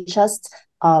she just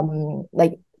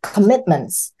like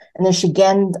commitments, and then she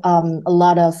gained a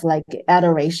lot of like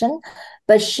adoration,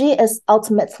 but she is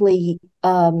ultimately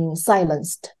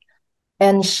silenced,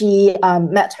 and she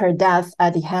met her death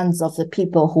at the hands of the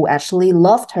people who actually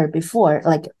loved her before,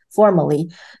 like formally.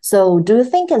 So do you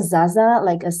think is Zaza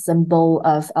like a symbol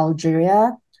of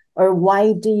Algeria, or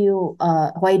why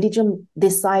did you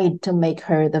decide to make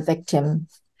her the victim?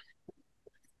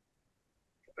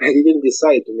 I didn't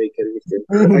decide to make a victim.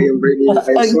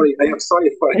 I am sorry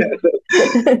for that.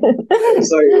 I'm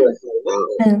sorry for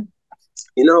that.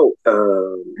 You know,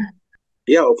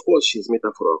 yeah, of course, she's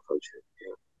metaphor of Algeria.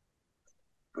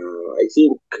 I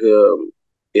think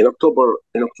in October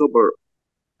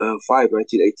 5,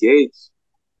 1988,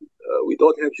 we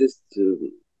don't have just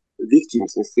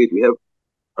victims. Instead, we have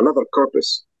another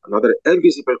corpus, another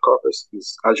invisible corpus,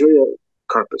 is Algerian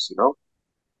corpus, you know.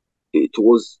 It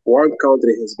was one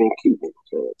country has been killed in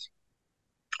it.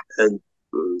 And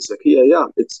Zakiya, yeah,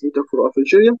 it's metaphor of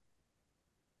Algeria.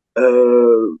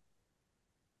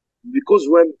 Because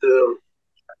when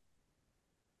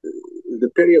the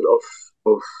period of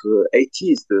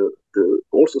 80s, the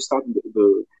also started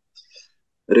the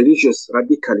religious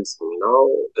radicalism, you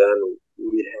know. Then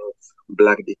we have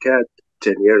Black Decade,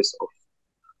 10 years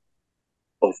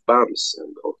of bombs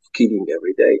and of killing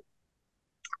every day.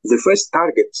 The first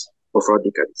target of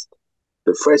radicalism,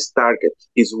 the first target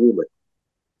is woman.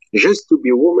 Just to be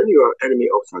a woman, you are enemy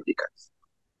of radicalism.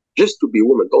 Just to be a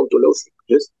woman, don't do nothing.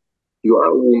 Just you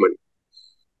are a woman.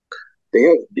 They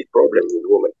have big problem with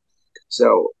women.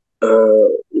 So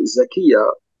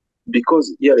Zakiya,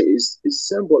 because here is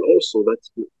symbol also that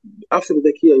after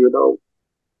Zakiya, you know,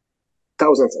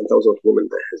 thousands and thousands of women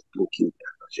that has been killed in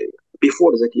Algeria.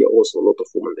 Before Zakiya, also a lot of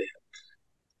women they have.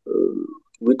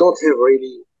 We don't have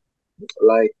really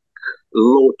like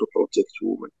law to protect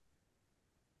women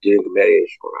during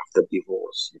marriage or after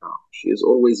divorce. You know, she is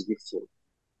always victim.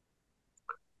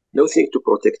 Nothing to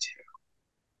protect her.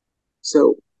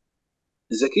 So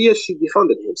Zakiya, she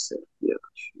defended herself. Yeah,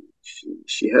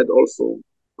 she had also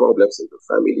problems in the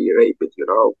family, rape, you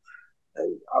know,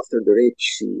 and after the rape,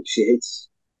 she hates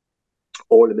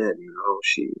all men. You know,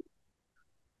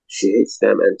 she hates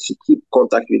them, and she keep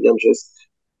contact with them just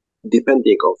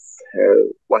depending of her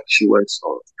what she wants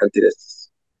or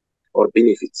interests or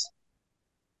benefits.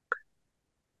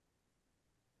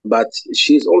 But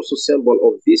she is also symbol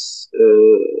of this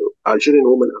Algerian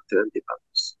woman after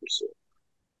independence. Also,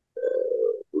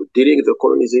 during the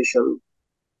colonization,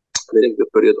 during the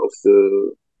period of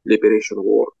the Liberation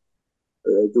War,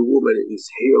 the woman is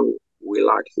here. We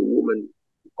like the woman.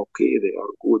 Okay, they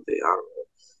are good. They are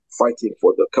fighting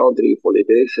for the country, for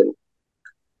liberation.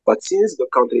 But since the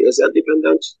country is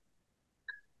independent,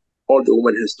 all the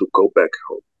women has to go back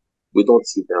home. We don't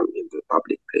see them in the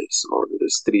public place or in the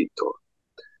street. Or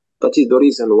that is the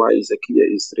reason why Zakiya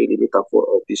is really metaphor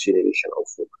of this generation of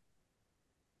women.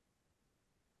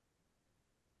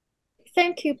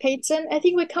 Thank you, Pei-Cen. I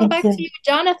think we come back to you,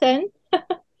 Jonathan,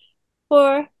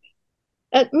 for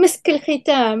Misk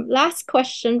al-Khitam, last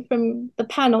question from the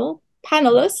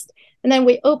panelists, and then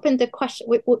we open the question.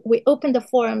 We open the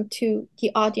forum to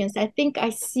the audience. I think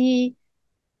I see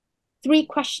 3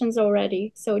 questions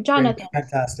already. So, Jonathan.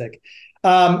 Fantastic.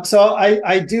 So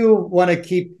I do want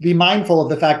to be mindful of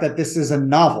the fact that this is a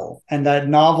novel and that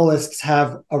novelists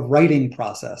have a writing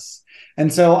process.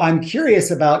 And so I'm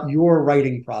curious about your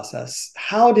writing process.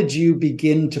 How did you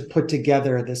begin to put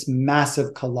together this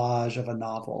massive collage of a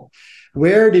novel?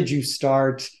 Where did you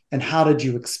start and how did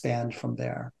you expand from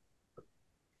there?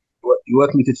 You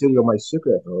want me to tell you my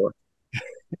secret, or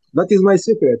that is my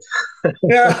secret? Said,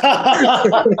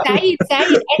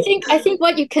 I think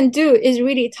what you can do is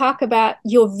really talk about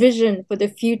your vision for the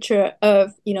future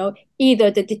of,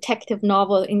 either the detective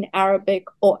novel in Arabic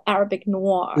or Arabic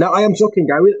noir. Now I am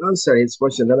joking. I will answer his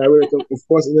question. Then I will, of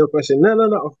course, in your question. No,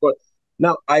 of course.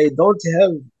 Now I don't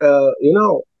have,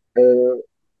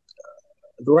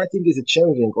 the writing is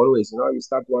changing always. You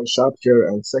start one chapter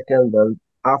and second, and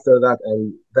after that,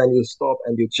 and then you stop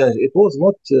and you change. It was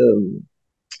not.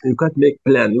 You can't make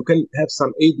plan. You can have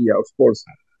some idea, of course,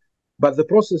 but the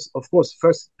process, of course,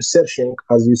 first searching,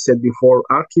 as you said before,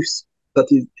 archives.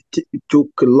 It took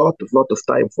a lot of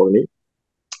time for me.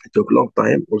 It took a long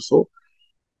time also,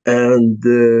 and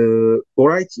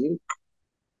writing,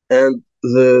 and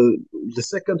the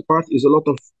second part is a lot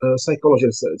of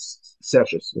psychological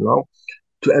searches.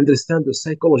 To understand the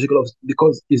psychological of,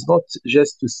 because it's not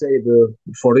just to say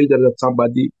for reader that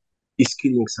somebody is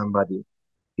killing somebody.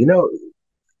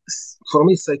 For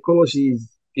me, psychology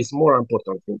is more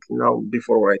important thing.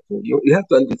 Before writing, you have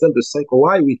to understand the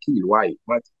why we kill, why.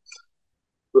 But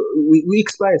we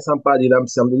explain somebody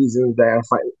some reasons they are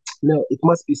fine. No, it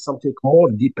must be something more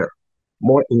deeper,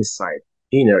 more inside,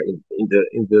 inner in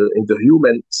the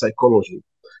human psychology.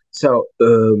 So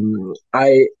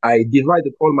I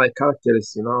divided all my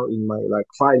characters, in my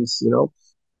files.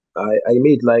 I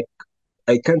made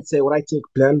I can't say writing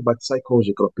plan, but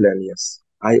psychological plan. Yes,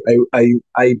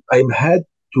 I'm had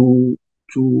to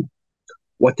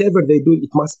whatever they do, it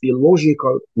must be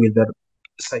logical with their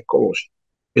psychology.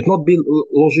 It not be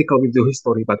logical with the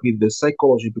history, but with the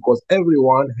psychology, because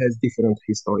everyone has different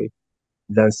history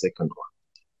than second one.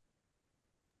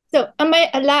 So am I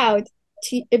allowed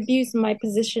to abuse my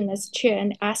position as chair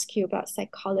and ask you about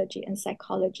psychology and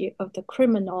psychology of the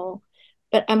criminal?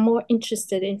 But I'm more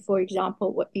interested in, for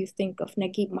example, what you think of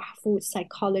Naguib Mahfouz's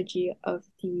psychology of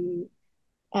the,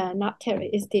 not terror,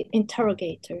 is the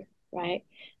interrogator, right?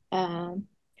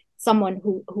 Someone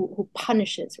who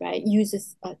punishes, right?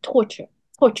 Uses torture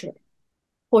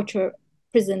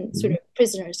prison sort of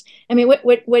prisoners. I mean, what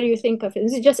do you think of it?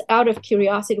 This is just out of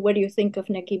curiosity. What do you think of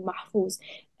Naguib Mahfouz?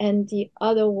 And the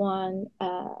other one,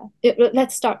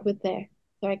 let's start with there.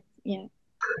 Yeah,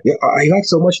 I like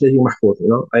so much Naguib Mahfouz.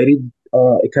 I read.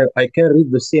 I can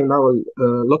read the same novel a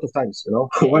lot of times.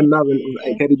 One novel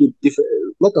I can read it different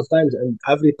lot of times, and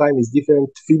every time is different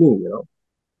feeling.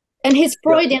 And his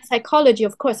Freudian psychology,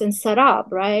 of course, and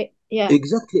Sarab, right? Yeah,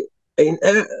 exactly. And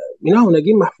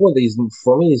Naguib Mahfouz is,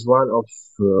 for me, is one of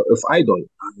idol.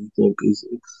 I think is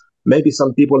maybe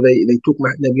some people they took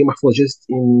Naguib Mahfouz just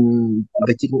in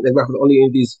they take Naguib Mahfouz only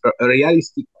in this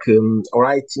realistic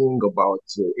writing about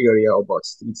area, about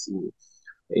streets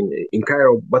in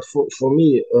Cairo. But for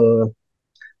me,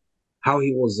 how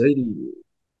he was really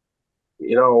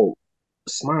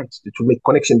smart to make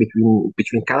connection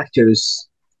between characters.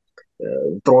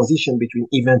 Transition between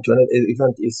event to another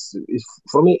event is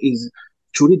for me is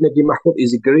to read Naguib Mahfouz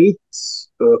is a great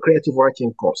creative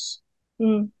writing course.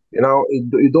 You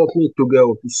don't need to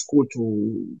go to school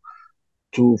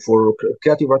for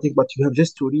creative writing, but you have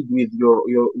just to read with your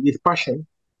with passion,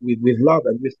 with love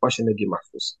and with passion. Naguib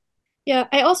Mahfouz. Yeah,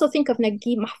 I also think of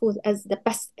Naguib Mahfouz as the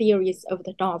best theorist of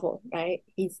the novel, right?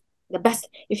 He's the best.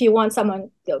 If you want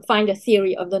someone to find a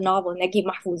theory of the novel, Naguib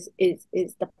Mahfouz is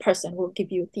the person who will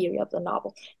give you a theory of the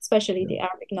novel, especially the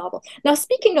Arabic novel. Now,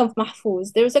 speaking of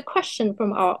Mahfouz, there's a question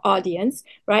from our audience,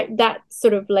 right? That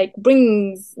sort of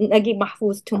brings Naguib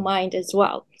Mahfouz to mind as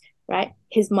well, right?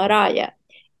 His Maraya.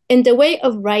 In the way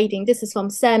of writing, this is from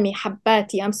Sami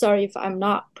Habbati. I'm sorry if I'm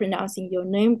not pronouncing your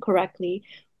name correctly.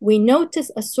 We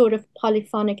notice a sort of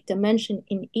polyphonic dimension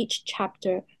in each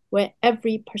chapter where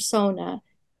every persona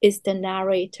is the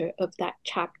narrator of that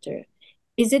chapter.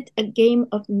 Is it a game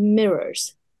of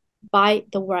mirrors by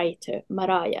the writer,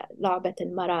 Maraya, La'bat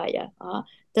al-Maraya?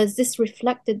 Does this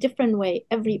reflect the different way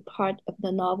every part of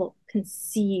the novel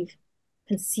conceives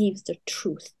the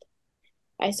truth?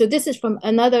 Right, so this is from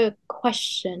another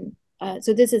question.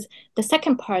 So this is the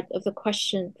second part of the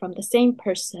question from the same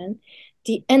person.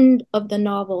 The end of the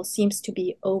novel seems to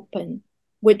be open.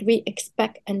 Would we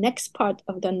expect a next part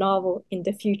of the novel in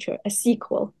the future, a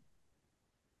sequel?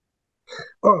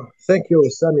 Oh, thank you,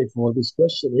 Sami, for this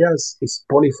question. Yes, it's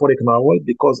polyphonic novel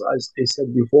because, as I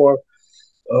said before,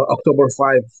 October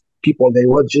 5 people, they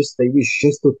wish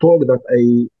just to talk, that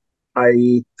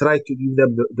I try to give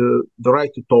them the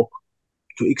right to talk,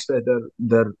 to express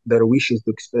their wishes,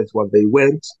 to express what they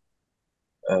want.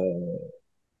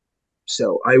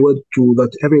 So I want to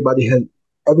that everybody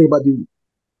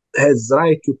has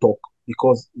right to talk,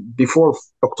 because before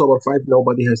October 5,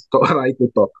 nobody has right to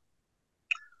talk.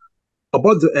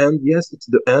 About the end, yes, it's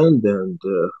the end, and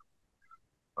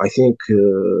I think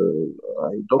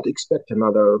I don't expect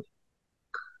another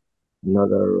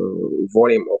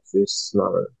volume of this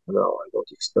novel. No, I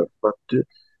don't expect. But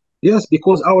yes,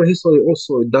 because our history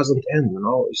also, it doesn't end.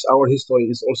 Our history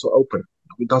is also open.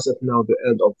 It doesn't know the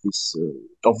end of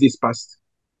this past.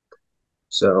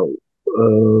 So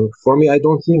for me, I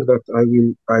don't think that I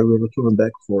will return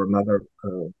back for another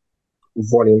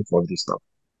volume for this now.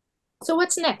 So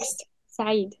what's next,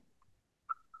 Said?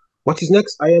 What is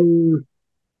next? I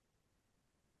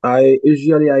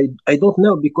don't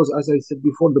know, because as I said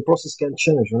before, the process can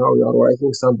change. You are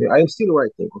writing something. I am still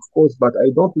writing, of course, but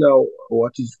I don't know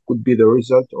what could be the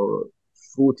result or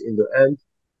fruit in the end.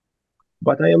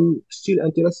 But I am still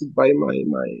interested by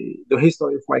the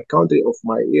history of my country, of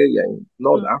my area in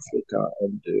North Africa,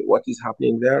 and what is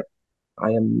happening there. I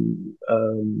am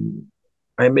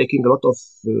making a lot of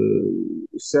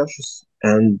searches,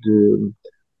 and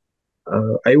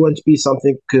I want to be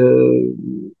something.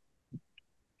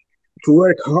 To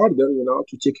work harder,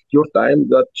 to take your time,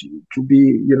 that to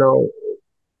be,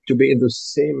 to be in the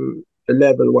same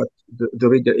level what the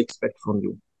reader expect from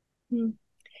you.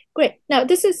 Great. Now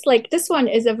this one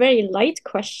is a very light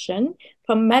question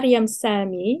from Mariam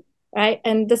Sami, right?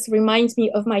 And this reminds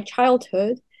me of my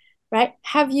childhood, right?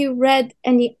 Have you read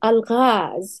any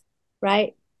alghaz,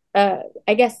 right?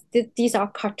 I guess these are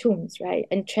cartoons, right?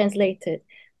 And translated,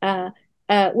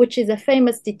 which is a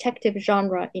famous detective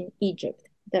genre in Egypt.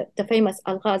 The famous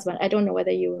alghaz one. I don't know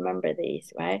whether you remember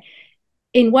these, right?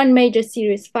 In one major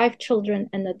series, 5 children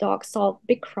and a dog solve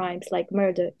big crimes like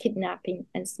murder, kidnapping,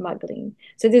 and smuggling.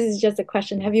 So this is just a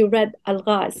question. Have you read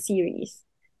Alghaz series?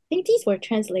 I think these were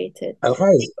translated.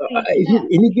 Alghaz,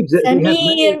 in Egypt,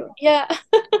 Samir, yeah.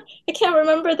 I can't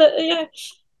remember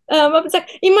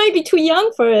it might be too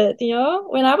young for it,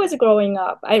 When I was growing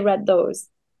up, I read those.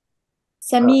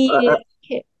 Samir.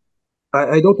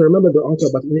 I don't remember the author,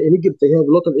 but in Egypt they have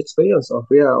a lot of experience of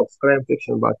crime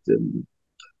fiction, but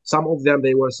some of them,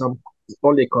 they were some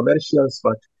only commercials,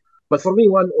 but for me,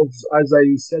 one of, as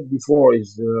I said before,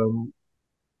 is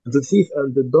The Thief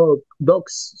and the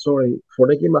Dogs. Sorry, for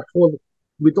Naguib Mahfouz.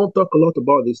 We don't talk a lot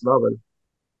about this novel.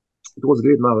 It was a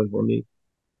great novel for me,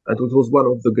 and it was one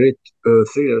of the great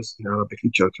thrillers in Arabic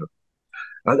literature.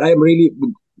 And I am really,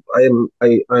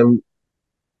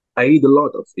 I read a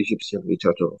lot of Egyptian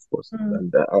literature, of course,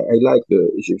 and I like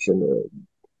the Egyptian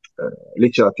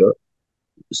literature.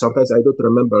 Sometimes I don't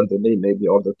remember the name, maybe,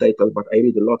 or the title, but I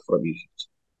read a lot from Egypt.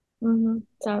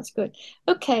 Sounds good.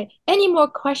 Okay. Any more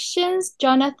questions,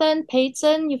 Jonathan,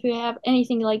 Pei-Cen, if you have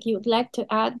anything you'd like to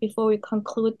add before we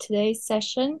conclude today's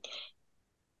session?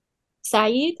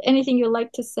 Said, anything you'd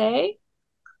like to say?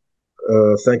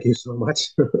 Thank you so much.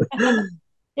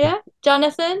 Yeah,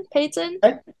 Jonathan, Pei-Cen?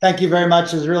 Thank you very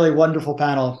much. It was a really wonderful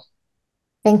panel.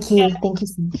 Thank you. Thank you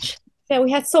so much. Yeah, we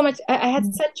had so much. I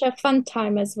had such a fun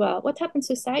time as well. What happened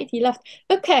to Said? He left.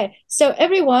 Okay, so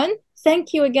everyone,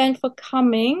 thank you again for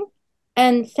coming.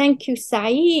 And thank you,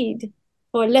 Said,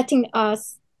 for letting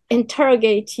us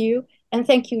interrogate you. And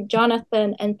thank you,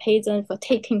 Jonathan and Pei-Cen, for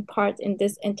taking part in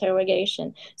this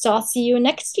interrogation. So I'll see you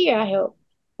next year, I hope.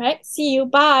 Right? See you.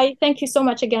 Bye. Thank you so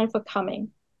much again for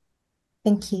coming.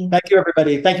 Thank you. Thank you,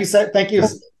 everybody. Thank you. Thank you.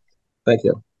 Thank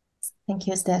you. Thank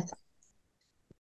you, Steph.